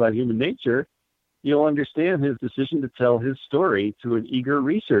anything about human nature, you'll understand his decision to tell his story to an eager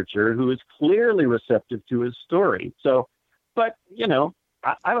researcher who is clearly receptive to his story. So, but,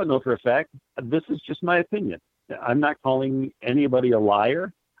 I don't know for a fact. This is just my opinion. I'm not calling anybody a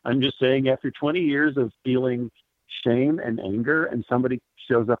liar. I'm just saying after 20 years of feeling shame and anger, and somebody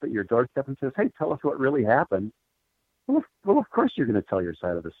shows up at your doorstep and says, "Hey, tell us what really happened." Well, of course you're going to tell your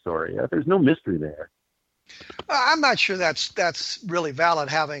side of the story. There's no mystery there. I'm not sure that's really valid,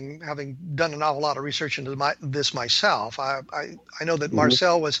 having done an awful lot of research into this myself. I know that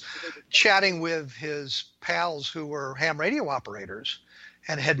Marcel was chatting with his pals who were ham radio operators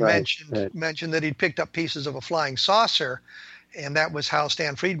and had mentioned that he'd picked up pieces of a flying saucer, and that was how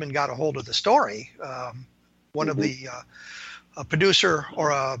Stan Friedman got a hold of the story. One of the a producer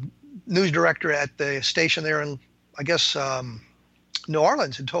or a news director at the station there in, I guess, New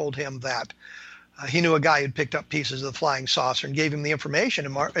Orleans had told him that he knew a guy who'd picked up pieces of the flying saucer and gave him the information.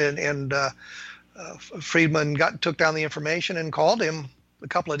 And Friedman took down the information and called him a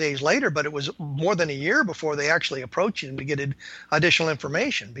couple of days later, but it was more than a year before they actually approached him to get additional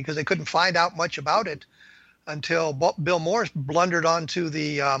information, because they couldn't find out much about it until Bill Morris blundered onto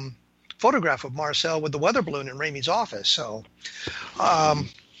the photograph of Marcel with the weather balloon in Ramey's office. So,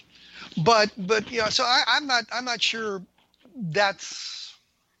 but so I'm not sure that's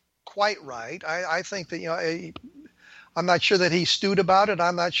quite right. I think that I'm not sure that he stewed about it.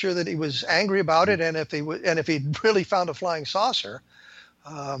 I'm not sure that he was angry about it. And if he really found a flying saucer,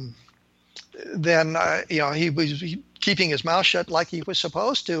 then he was keeping his mouth shut like he was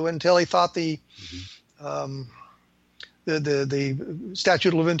supposed to until he thought the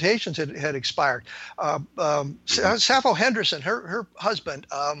statute of limitations had expired. Sappho Henderson, her husband,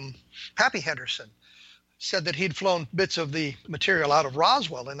 Pappy Henderson, said that he'd flown bits of the material out of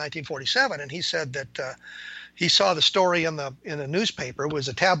Roswell in 1947, and he said that he saw the story in a newspaper. It was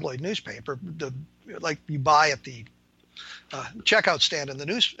a tabloid newspaper, like you buy at the checkout stand in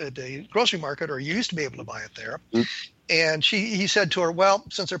the grocery market, or you used to be able to buy it there. Mm-hmm. And he said to her, "Well,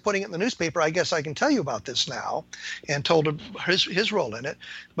 since they're putting it in the newspaper, I guess I can tell you about this now," and told her his role in it.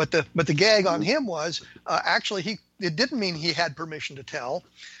 But the gag on him was actually it didn't mean he had permission to tell,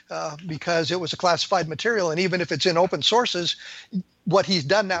 because it was a classified material, and even if it's in open sources, what he's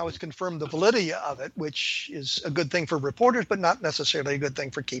done now is confirm the validity of it, which is a good thing for reporters, but not necessarily a good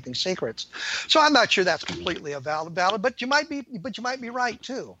thing for keeping secrets. So I'm not sure that's completely valid, but you might be right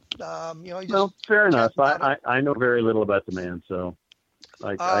too. Fair enough. I know very little about the man, so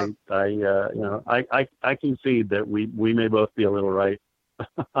I concede that we may both be a little right.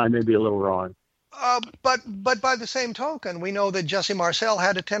 I may be a little wrong. But by the same token, we know that Jesse Marcel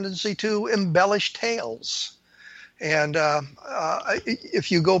had a tendency to embellish tales. And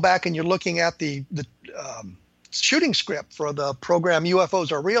if you go back and you're looking at the shooting script for the program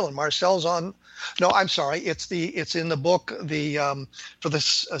UFOs Are Real, and Marcel's on, no, I'm sorry, it's in the book For the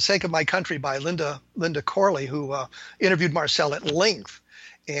Sake of My Country by Linda Corley, who interviewed Marcel at length,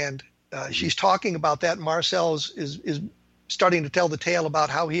 and she's talking about that. Marcel is starting to tell the tale about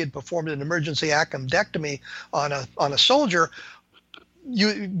how he had performed an emergency appendectomy on a soldier,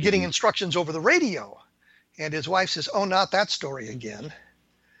 getting instructions over the radio. And his wife says, "Oh, not that story again."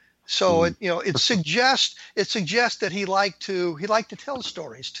 So it suggests that he liked to tell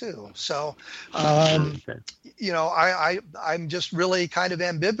stories too. So I'm just really kind of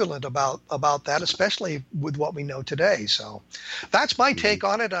ambivalent about that, especially with what we know today. So that's my take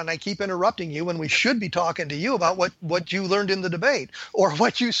on it, and I keep interrupting you when we should be talking to you about what you learned in the debate or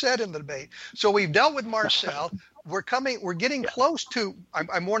what you said in the debate. So we've dealt with Marcel. We're getting close to,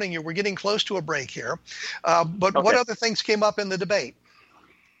 I'm warning you, we're getting close to a break here. But okay. What other things came up in the debate?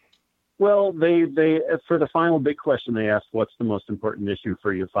 Well, they for the final big question, they asked, what's the most important issue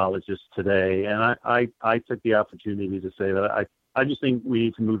for ufologists today? And I took the opportunity to say that I just think we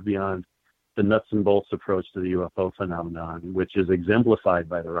need to move beyond the nuts and bolts approach to the UFO phenomenon, which is exemplified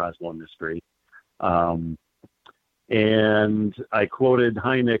by the Roswell mystery. And I quoted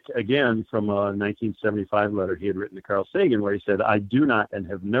Hynek again from a 1975 letter he had written to Carl Sagan, where he said, "I do not and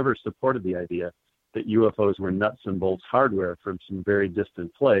have never supported the idea that UFOs were nuts and bolts hardware from some very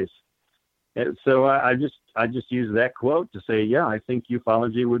distant place." And so I just used that quote to say, yeah, I think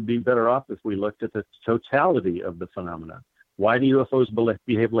ufology would be better off if we looked at the totality of the phenomena. Why do UFOs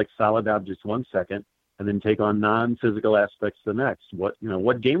behave like solid objects one second and then take on non-physical aspects the next?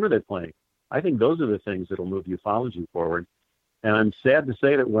 What game are they playing? I think those are the things that will move ufology forward. And I'm sad to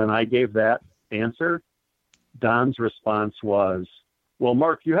say that when I gave that answer, Don's response was, well,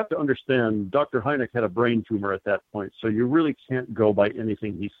 Mark, you have to understand, Dr. Hynek had a brain tumor at that point, so you really can't go by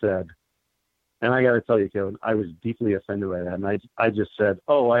anything he said. And I got to tell you, Kevin, I was deeply offended by that. And I just said,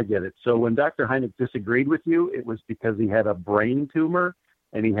 oh, I get it. So when Dr. Hynek disagreed with you, it was because he had a brain tumor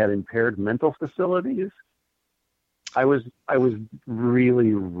and he had impaired mental facilities. I was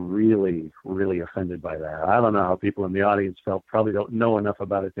really, really, really offended by that. I don't know how people in the audience felt. Probably don't know enough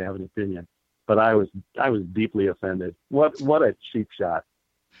about it to have an opinion. But I was deeply offended. What a cheap shot.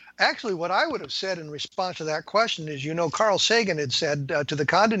 Actually, what I would have said in response to that question is, Carl Sagan had said to the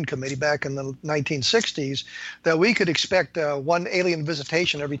Condon Committee back in the 1960s that we could expect one alien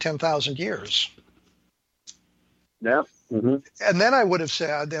visitation every 10,000 years. Yeah. Mm-hmm. And then I would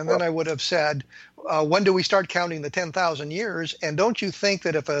have said, when do we start counting the 10,000 years? And don't you think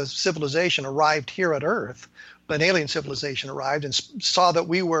that if a civilization arrived here at Earth, an alien civilization arrived and saw that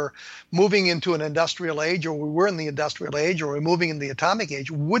we were moving into an industrial age, or we were in the industrial age, or we're moving in the atomic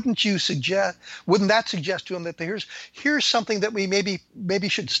age, wouldn't that suggest to them that here's something that we maybe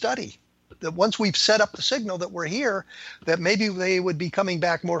should study? That once we've set up the signal that we're here, that maybe they would be coming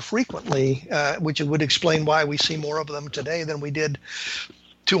back more frequently, which would explain why we see more of them today than we did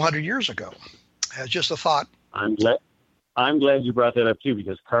 200 years ago. As just a thought. I'm glad you brought that up too,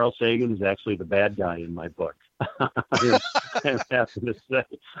 because Carl Sagan is actually the bad guy in my book. I'm happy to say.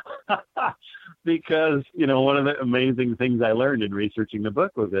 Because, one of the amazing things I learned in researching the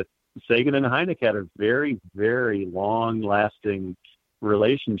book was that Sagan and Hynek had a very, very long-lasting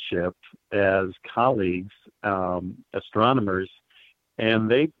relationship as colleagues, astronomers, and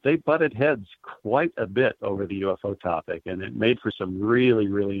they butted heads quite a bit over the UFO topic, and it made for some really,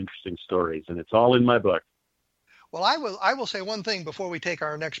 really interesting stories, and it's all in my book. Well, I will say one thing before we take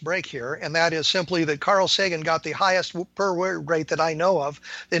our next break here, and that is simply that Carl Sagan got the highest per word rate that I know of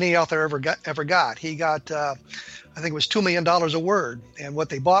that any author ever got. He got, I think it was $2 million a word, and what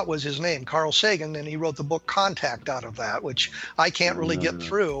they bought was his name, Carl Sagan, and he wrote the book Contact out of that, which I can't really get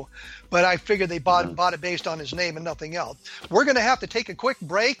through, but I figured they bought it based on his name and nothing else. We're going to have to take a quick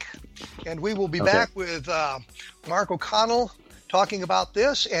break, and we will be back with Mark O'Connell talking about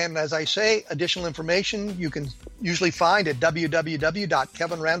this. And as I say, additional information you can usually find at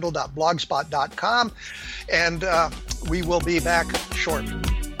www.kevinrandle.blogspot.com. And we will be back shortly.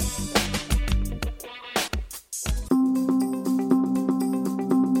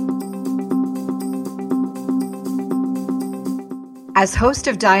 As host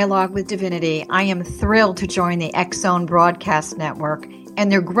of Dialogue with Divinity, I am thrilled to join the X-Zone Broadcast Network and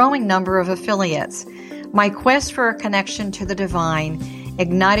their growing number of affiliates. My quest for a connection to the divine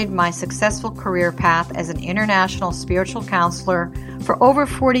ignited my successful career path as an international spiritual counselor for over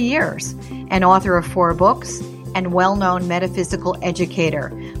 40 years, an author of 4 books, and well-known metaphysical educator.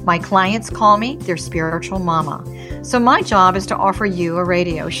 My clients call me their spiritual mama. So my job is to offer you a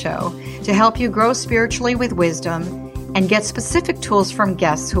radio show to help you grow spiritually with wisdom and get specific tools from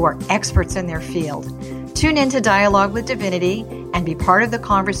guests who are experts in their field. Tune in to Dialogue with Divinity and be part of the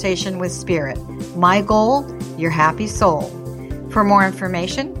conversation with Spirit. My goal, your happy soul. For more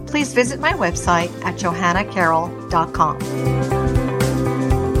information, please visit my website at johannacarroll.com.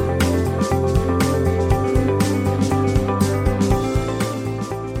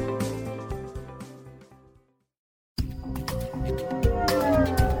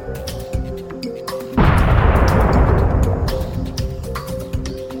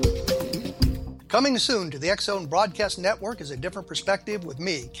 Coming soon to the X-Zone Broadcast Network is A Different Perspective with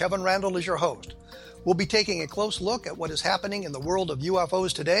me, Kevin Randle, as your host. We'll be taking a close look at what is happening in the world of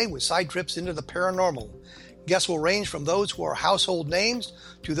UFOs today with side trips into the paranormal. Guests will range from those who are household names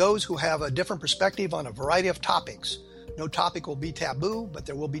to those who have a different perspective on a variety of topics. No topic will be taboo, but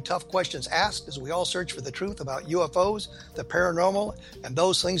there will be tough questions asked as we all search for the truth about UFOs, the paranormal, and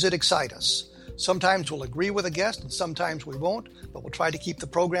those things that excite us. Sometimes we'll agree with a guest and sometimes we won't, but we'll try to keep the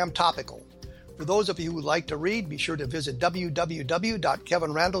program topical. For those of you who would like to read, be sure to visit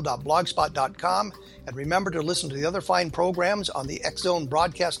www.kevinrandle.blogspot.com and remember to listen to the other fine programs on the X-Zone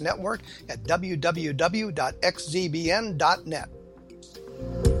Broadcast Network at www.xzbn.net.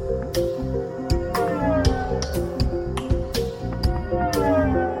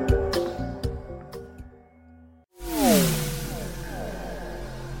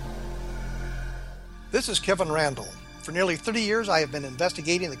 This is Kevin Randle. For nearly 30 years, I have been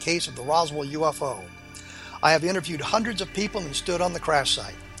investigating the case of the Roswell UFO. I have interviewed hundreds of people and stood on the crash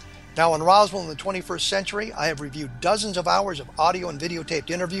site. Now, in Roswell in the 21st Century, I have reviewed dozens of hours of audio and videotaped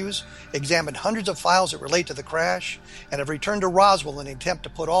interviews, examined hundreds of files that relate to the crash, and have returned to Roswell in an attempt to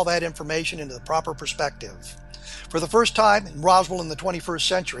put all that information into the proper perspective. For the first time in Roswell in the 21st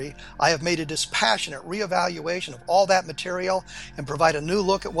Century, I have made a dispassionate reevaluation of all that material and provide a new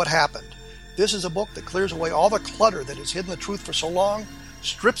look at what happened. This is a book that clears away all the clutter that has hidden the truth for so long,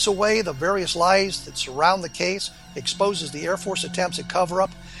 strips away the various lies that surround the case, exposes the Air Force attempts at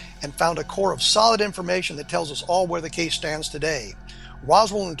cover-up, and found a core of solid information that tells us all where the case stands today.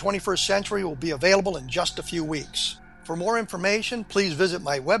 Roswell in the 21st Century will be available in just a few weeks. For more information, please visit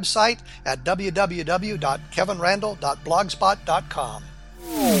my website at www.kevinrandle.blogspot.com.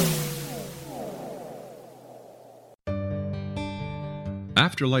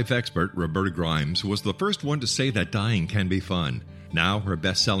 Afterlife expert Roberta Grimes was the first one to say that dying can be fun. Now her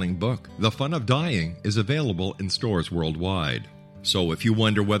best-selling book, The Fun of Dying, is available in stores worldwide. So if you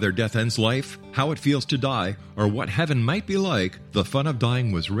wonder whether death ends life, how it feels to die, or what heaven might be like, The Fun of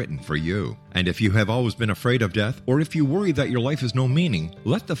Dying was written for you. And if you have always been afraid of death, or if you worry that your life has no meaning,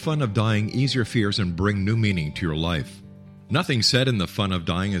 let The Fun of Dying ease your fears and bring new meaning to your life. Nothing said in The Fun of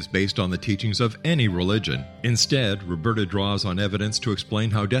Dying is based on the teachings of any religion. Instead, Roberta draws on evidence to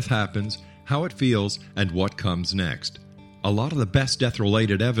explain how death happens, how it feels, and what comes next. A lot of the best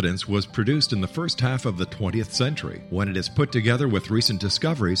death-related evidence was produced in the first half of the 20th century. When it is put together with recent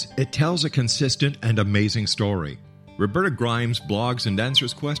discoveries, it tells a consistent and amazing story. Roberta Grimes blogs and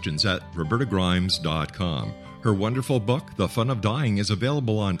answers questions at robertagrimes.com. Her wonderful book, The Fun of Dying, is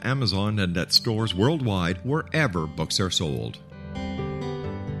available on Amazon and at stores worldwide wherever books are sold.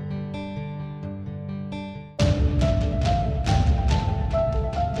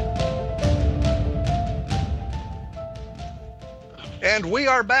 And we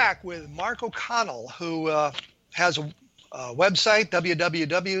are back with Mark O'Connell, who has a website,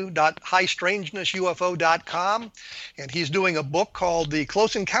 www.highstrangenessufo.com, and he's doing a book called The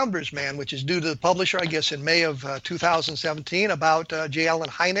Close Encounters Man, which is due to the publisher, I guess, in May of 2017, about J. Allen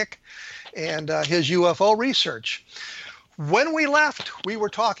Hynek and his UFO research. When we left, we were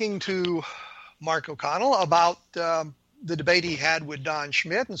talking to Mark O'Connell about the debate he had with Don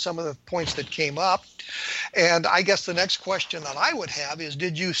Schmitt and some of the points that came up. And I guess the next question that I would have is,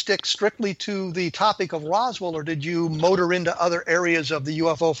 did you stick strictly to the topic of Roswell, or did you motor into other areas of the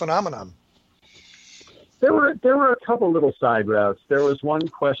UFO phenomenon? There were a couple little side routes. There was one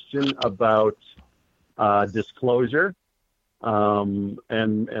question about disclosure, and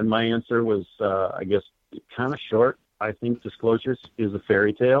my answer was, I guess, kind of short. I think disclosure is a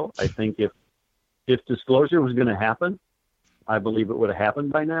fairy tale. I think if disclosure was going to happen, I believe it would have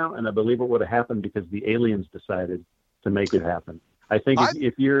happened by now, and I believe it would have happened because the aliens decided to make it happen. I think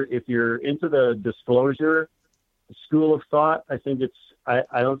if you're into the disclosure school of thought, I think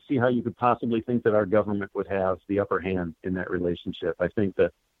I don't see how you could possibly think that our government would have the upper hand in that relationship. I think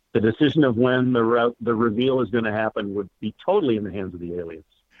that the decision of when the reveal is going to happen would be totally in the hands of the aliens.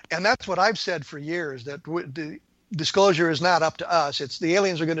 And that's what I've said for years, that the disclosure is not up to us. It's the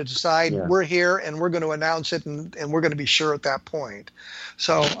aliens are going to decide we're here, and we're going to announce it, and we're going to be sure at that point.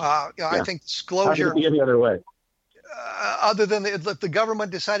 So I think disclosure. How could it be any other way? Other than the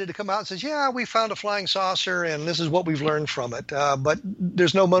government decided to come out and says, yeah, we found a flying saucer, and this is what we've learned from it. But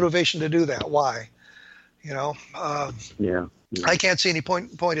there's no motivation to do that. Why? Yeah. I can't see any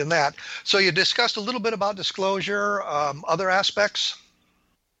point in that. So you discussed a little bit about disclosure, other aspects.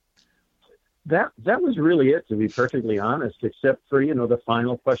 That was really it, to be perfectly honest, except for, the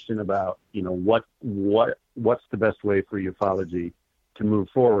final question about, what's the best way for ufology to move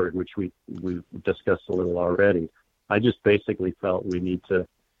forward, which we discussed a little already. I just basically felt we need to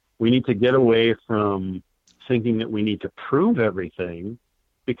get away from thinking that we need to prove everything,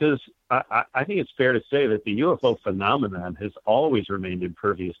 because I think it's fair to say that the UFO phenomenon has always remained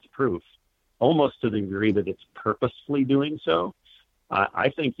impervious to proof, almost to the degree that it's purposefully doing so. I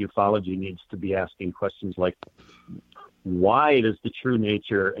think ufology needs to be asking questions like, why does the true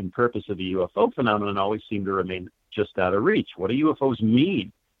nature and purpose of the UFO phenomenon always seem to remain just out of reach? What do UFOs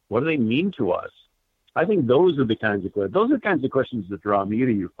mean? What do they mean to us? I think those are the kinds of questions that draw me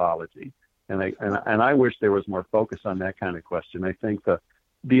to ufology, and I wish there was more focus on that kind of question. I think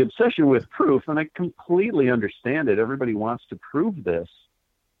the obsession with proof, and I completely understand it. Everybody wants to prove this,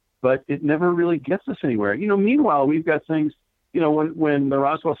 but it never really gets us anywhere. Meanwhile, we've got things. When the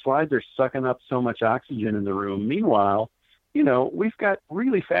Roswell slides are sucking up so much oxygen in the room, meanwhile, we've got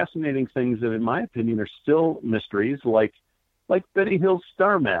really fascinating things that, in my opinion, are still mysteries, like Betty Hill's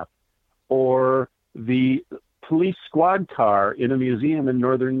star map, or the police squad car in a museum in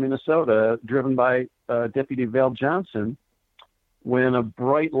northern Minnesota driven by Deputy Val Johnson. when a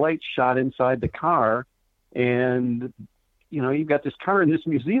bright light shot inside the car, and you've got this car in this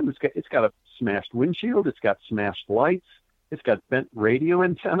museum. It's got a smashed windshield. It's got smashed lights. It's got bent radio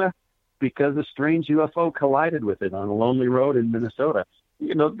antenna because a strange UFO collided with it on a lonely road in Minnesota.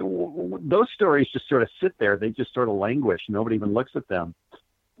 Those stories just sort of sit there. They just sort of languish. Nobody even looks at them.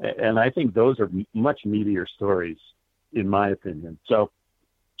 And I think those are much meatier stories, in my opinion. So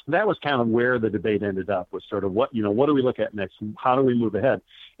that was kind of where the debate ended up, was sort of what do we look at next? How do we move ahead?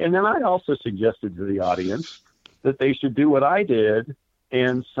 And then I also suggested to the audience that they should do what I did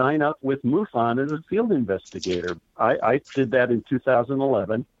and sign up with MUFON as a field investigator. I did that in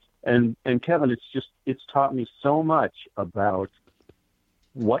 2011. And Kevin, it's taught me so much about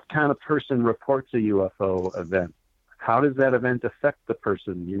what kind of person reports a UFO event. How does that event affect the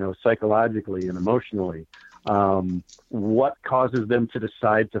person, psychologically and emotionally? What causes them to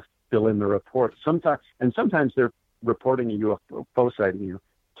decide to fill in the report? Sometimes they're reporting a UFO sighting,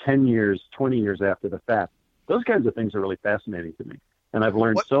 10 years, 20 years after the fact. Those kinds of things are really fascinating to me. And I've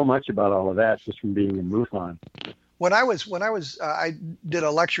learned so much about all of that just from being in MUFON. I did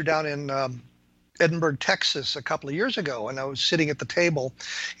a lecture down in Edinburgh, Texas a couple of years ago, and I was sitting at the table,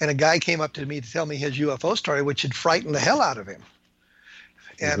 and a guy came up to me to tell me his UFO story, which had frightened the hell out of him.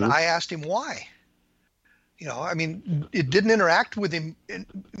 And I asked him why. It didn't interact with him in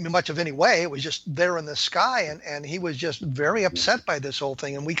much of any way. It was just there in the sky, and he was just very upset by this whole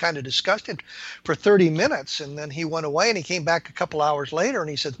thing. And we kind of discussed it for 30 minutes, and then he went away, and he came back a couple hours later, and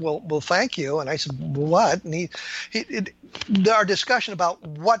he said, well, thank you. And I said, well, what? And our discussion about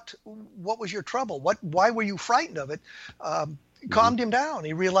what was your trouble? Why were you frightened of it? Calmed him down.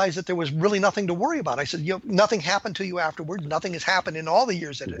 He realized that there was really nothing to worry about. I said, nothing happened to you afterward. Nothing has happened in all the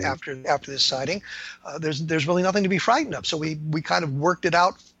years after this sighting. There's really nothing to be frightened of. So we kind of worked it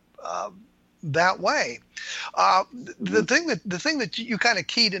out that way. The thing that you kind of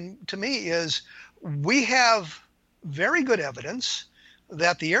keyed in to me is we have very good evidence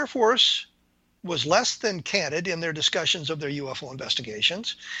that the Air Force was less than candid in their discussions of their UFO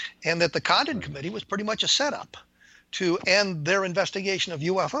investigations, and that the Condon Committee was pretty much a setup to end their investigation of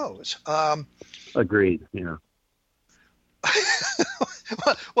UFOs. Agreed. Yeah.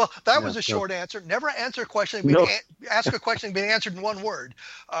 Well, that was a short answer. Never answer a question. Ask a question being answered in one word.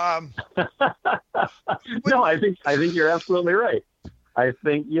 No, I think you're absolutely right. I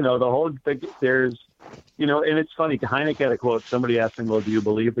think the whole thing, there's and it's funny. Hynek had a quote. Somebody asked him, "Well, do you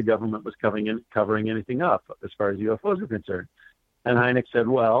believe the government was covering anything up as far as UFOs are concerned?" And Hynek said,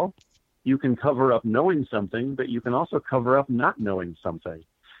 "Well, you can cover up knowing something, but you can also cover up not knowing something,"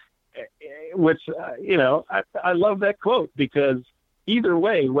 which, I love that quote, because either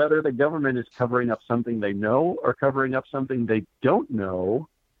way, whether the government is covering up something they know or covering up something they don't know,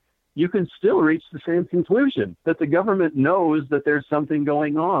 you can still reach the same conclusion, that the government knows that there's something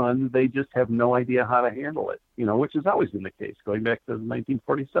going on. They just have no idea how to handle it, which has always been the case going back to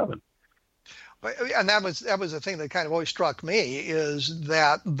 1947. And that was the thing that kind of always struck me, is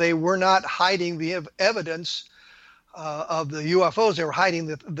that they were not hiding the evidence of the UFOs. They were hiding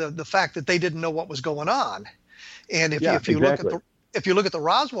the fact that they didn't know what was going on. And if you look at the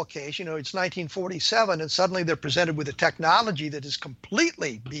Roswell case, it's 1947, and suddenly they're presented with a technology that is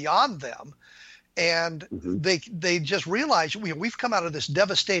completely beyond them. And they just realize we've come out of this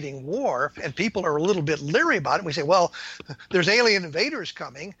devastating war, and people are a little bit leery about it. We say, well, there's alien invaders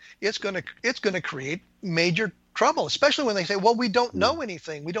coming. It's going to create major trouble, especially when they say, well, we don't know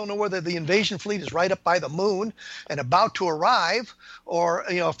anything. We don't know whether the invasion fleet is right up by the moon and about to arrive, or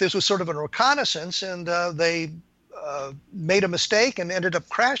if this was sort of a reconnaissance and they made a mistake and ended up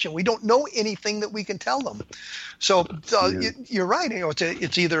crashing. We don't know anything that we can tell them. So you're right.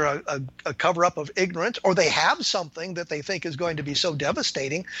 It's either a cover-up of ignorance, or they have something that they think is going to be so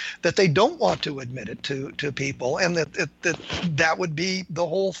devastating that they don't want to admit it to people, and that would be the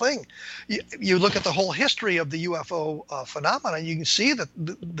whole thing. You look at the whole history of the UFO phenomenon, you can see that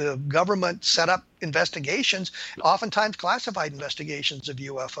the government set up investigations, oftentimes classified investigations of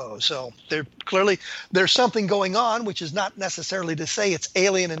UFOs. So there's something going on, which is not necessarily to say it's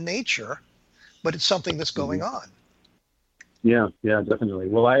alien in nature, but it's something that's going on. Yeah, definitely.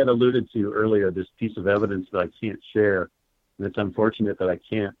 Well, I had alluded to earlier this piece of evidence that I can't share, and it's unfortunate that I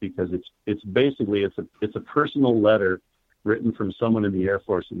can't, because it's basically a personal letter written from someone in the Air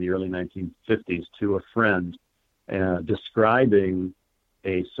Force in the early 1950s to a friend, describing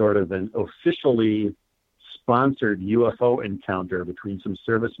a sort of an officially sponsored UFO encounter between some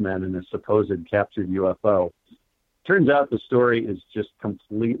servicemen and a supposed captured UFO. Turns out the story is just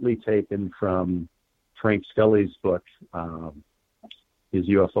completely taken from Frank Scully's book, his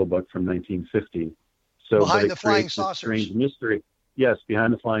UFO book from 1950. So Behind the Flying Saucers. Saucers. Strange mystery. Yes,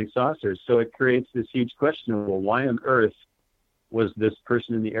 behind the flying saucers. So it creates this huge question of, well, why on earth was this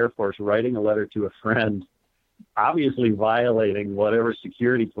person in the Air Force writing a letter to a friend, obviously violating whatever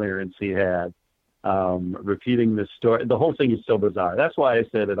security clearance he had, repeating this story? The whole thing is so bizarre. That's why I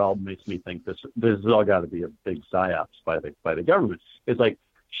said it all makes me think this has all got to be a big psyops by the government. It's like,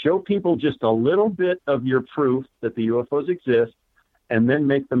 show people just a little bit of your proof that the UFOs exist, and then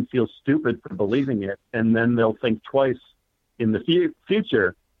make them feel stupid for believing it, and then they'll think twice in the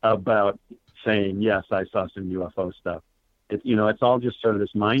future about saying, yes, I saw some UFO stuff. It's all just sort of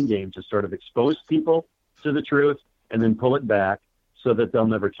this mind game to sort of expose people to the truth and then pull it back so that they'll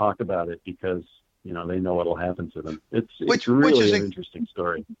never talk about it because, they know what'll happen to them. It's really an interesting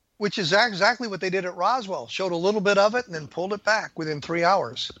story. Which is exactly what they did at Roswell. Showed a little bit of it and then pulled it back within 3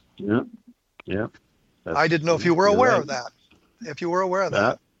 hours. Yeah. I didn't know if you were aware of that.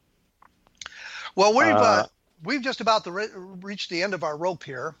 Well, we've just about reached the end of our rope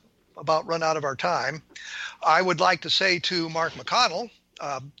here, about run out of our time. I would like to say to Mark McConnell,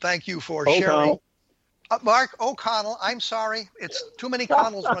 thank you for sharing. Mark O'Connell, I'm sorry. It's too many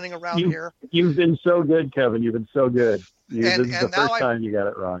Connells running around here. You've been so good, Kevin. You've been so good. This is the first time you got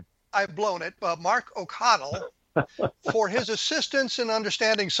it wrong. I've blown it. Mark O'Connell, for his assistance in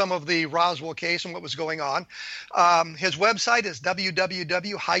understanding some of the Roswell case and what was going on. His website is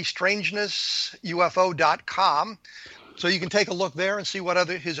www.highstrangenessufo.com. So you can take a look there and see what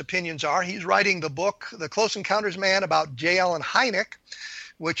his opinions are. He's writing the book, The Close Encounters Man, about J. Allen Hynek,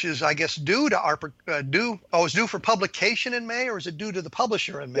 which is, I guess, due for publication in May, or is it due to the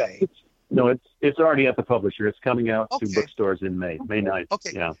publisher in May? No, it's already at the publisher. It's coming out to bookstores in May 9th.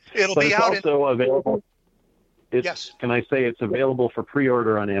 Okay. Yeah. It'll be out. It's also available. Yes. Can I say it's available for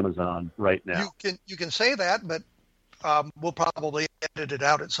pre-order on Amazon right now? You can say that, but we'll probably edit it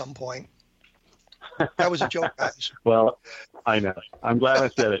out at some point. That was a joke, guys. Well, I know. I'm glad I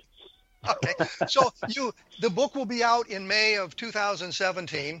said it. Okay. So the book will be out in May of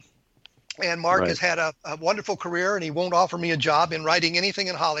 2017. And Mark has had a wonderful career, and he won't offer me a job in writing anything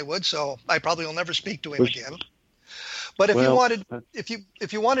in Hollywood, so I probably will never speak to him again. But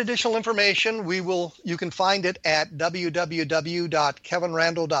if you want additional information, you can find it at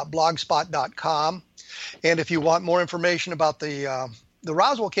www.kevinrandle.blogspot.com. And if you want more information about the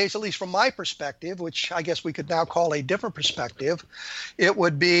Roswell case, at least from my perspective, which I guess we could now call a different perspective, it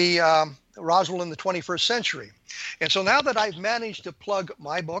would be Roswell in the 21st century. And so now that I've managed to plug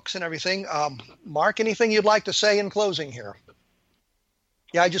my books and everything, Mark, anything you'd like to say in closing here?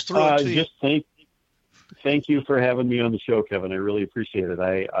 Yeah, I just threw it to you. Just thank you for having me on the show, Kevin. I really appreciate it.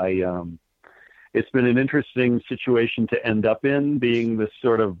 It's been an interesting situation to end up in, being this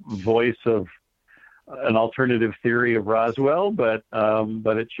sort of voice of an alternative theory of Roswell, but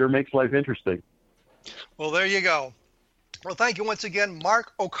it sure makes life interesting. Well, there you go. Well, thank you once again,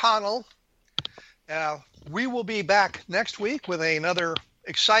 Mark O'Connell. We will be back next week with another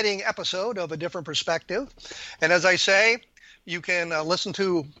exciting episode of A Different Perspective. And as I say, you can listen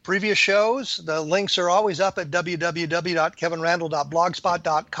to previous shows. The links are always up at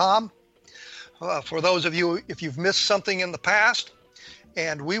www.kevinrandle.blogspot.com for those of you, if you've missed something in the past.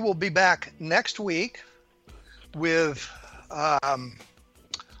 And we will be back next week with, I'm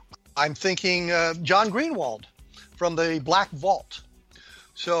thinking, John Greenwald from the Black Vault.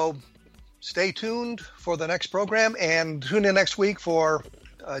 So stay tuned for the next program and tune in next week for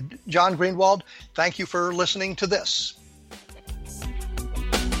John Greenwald. Thank you for listening to this.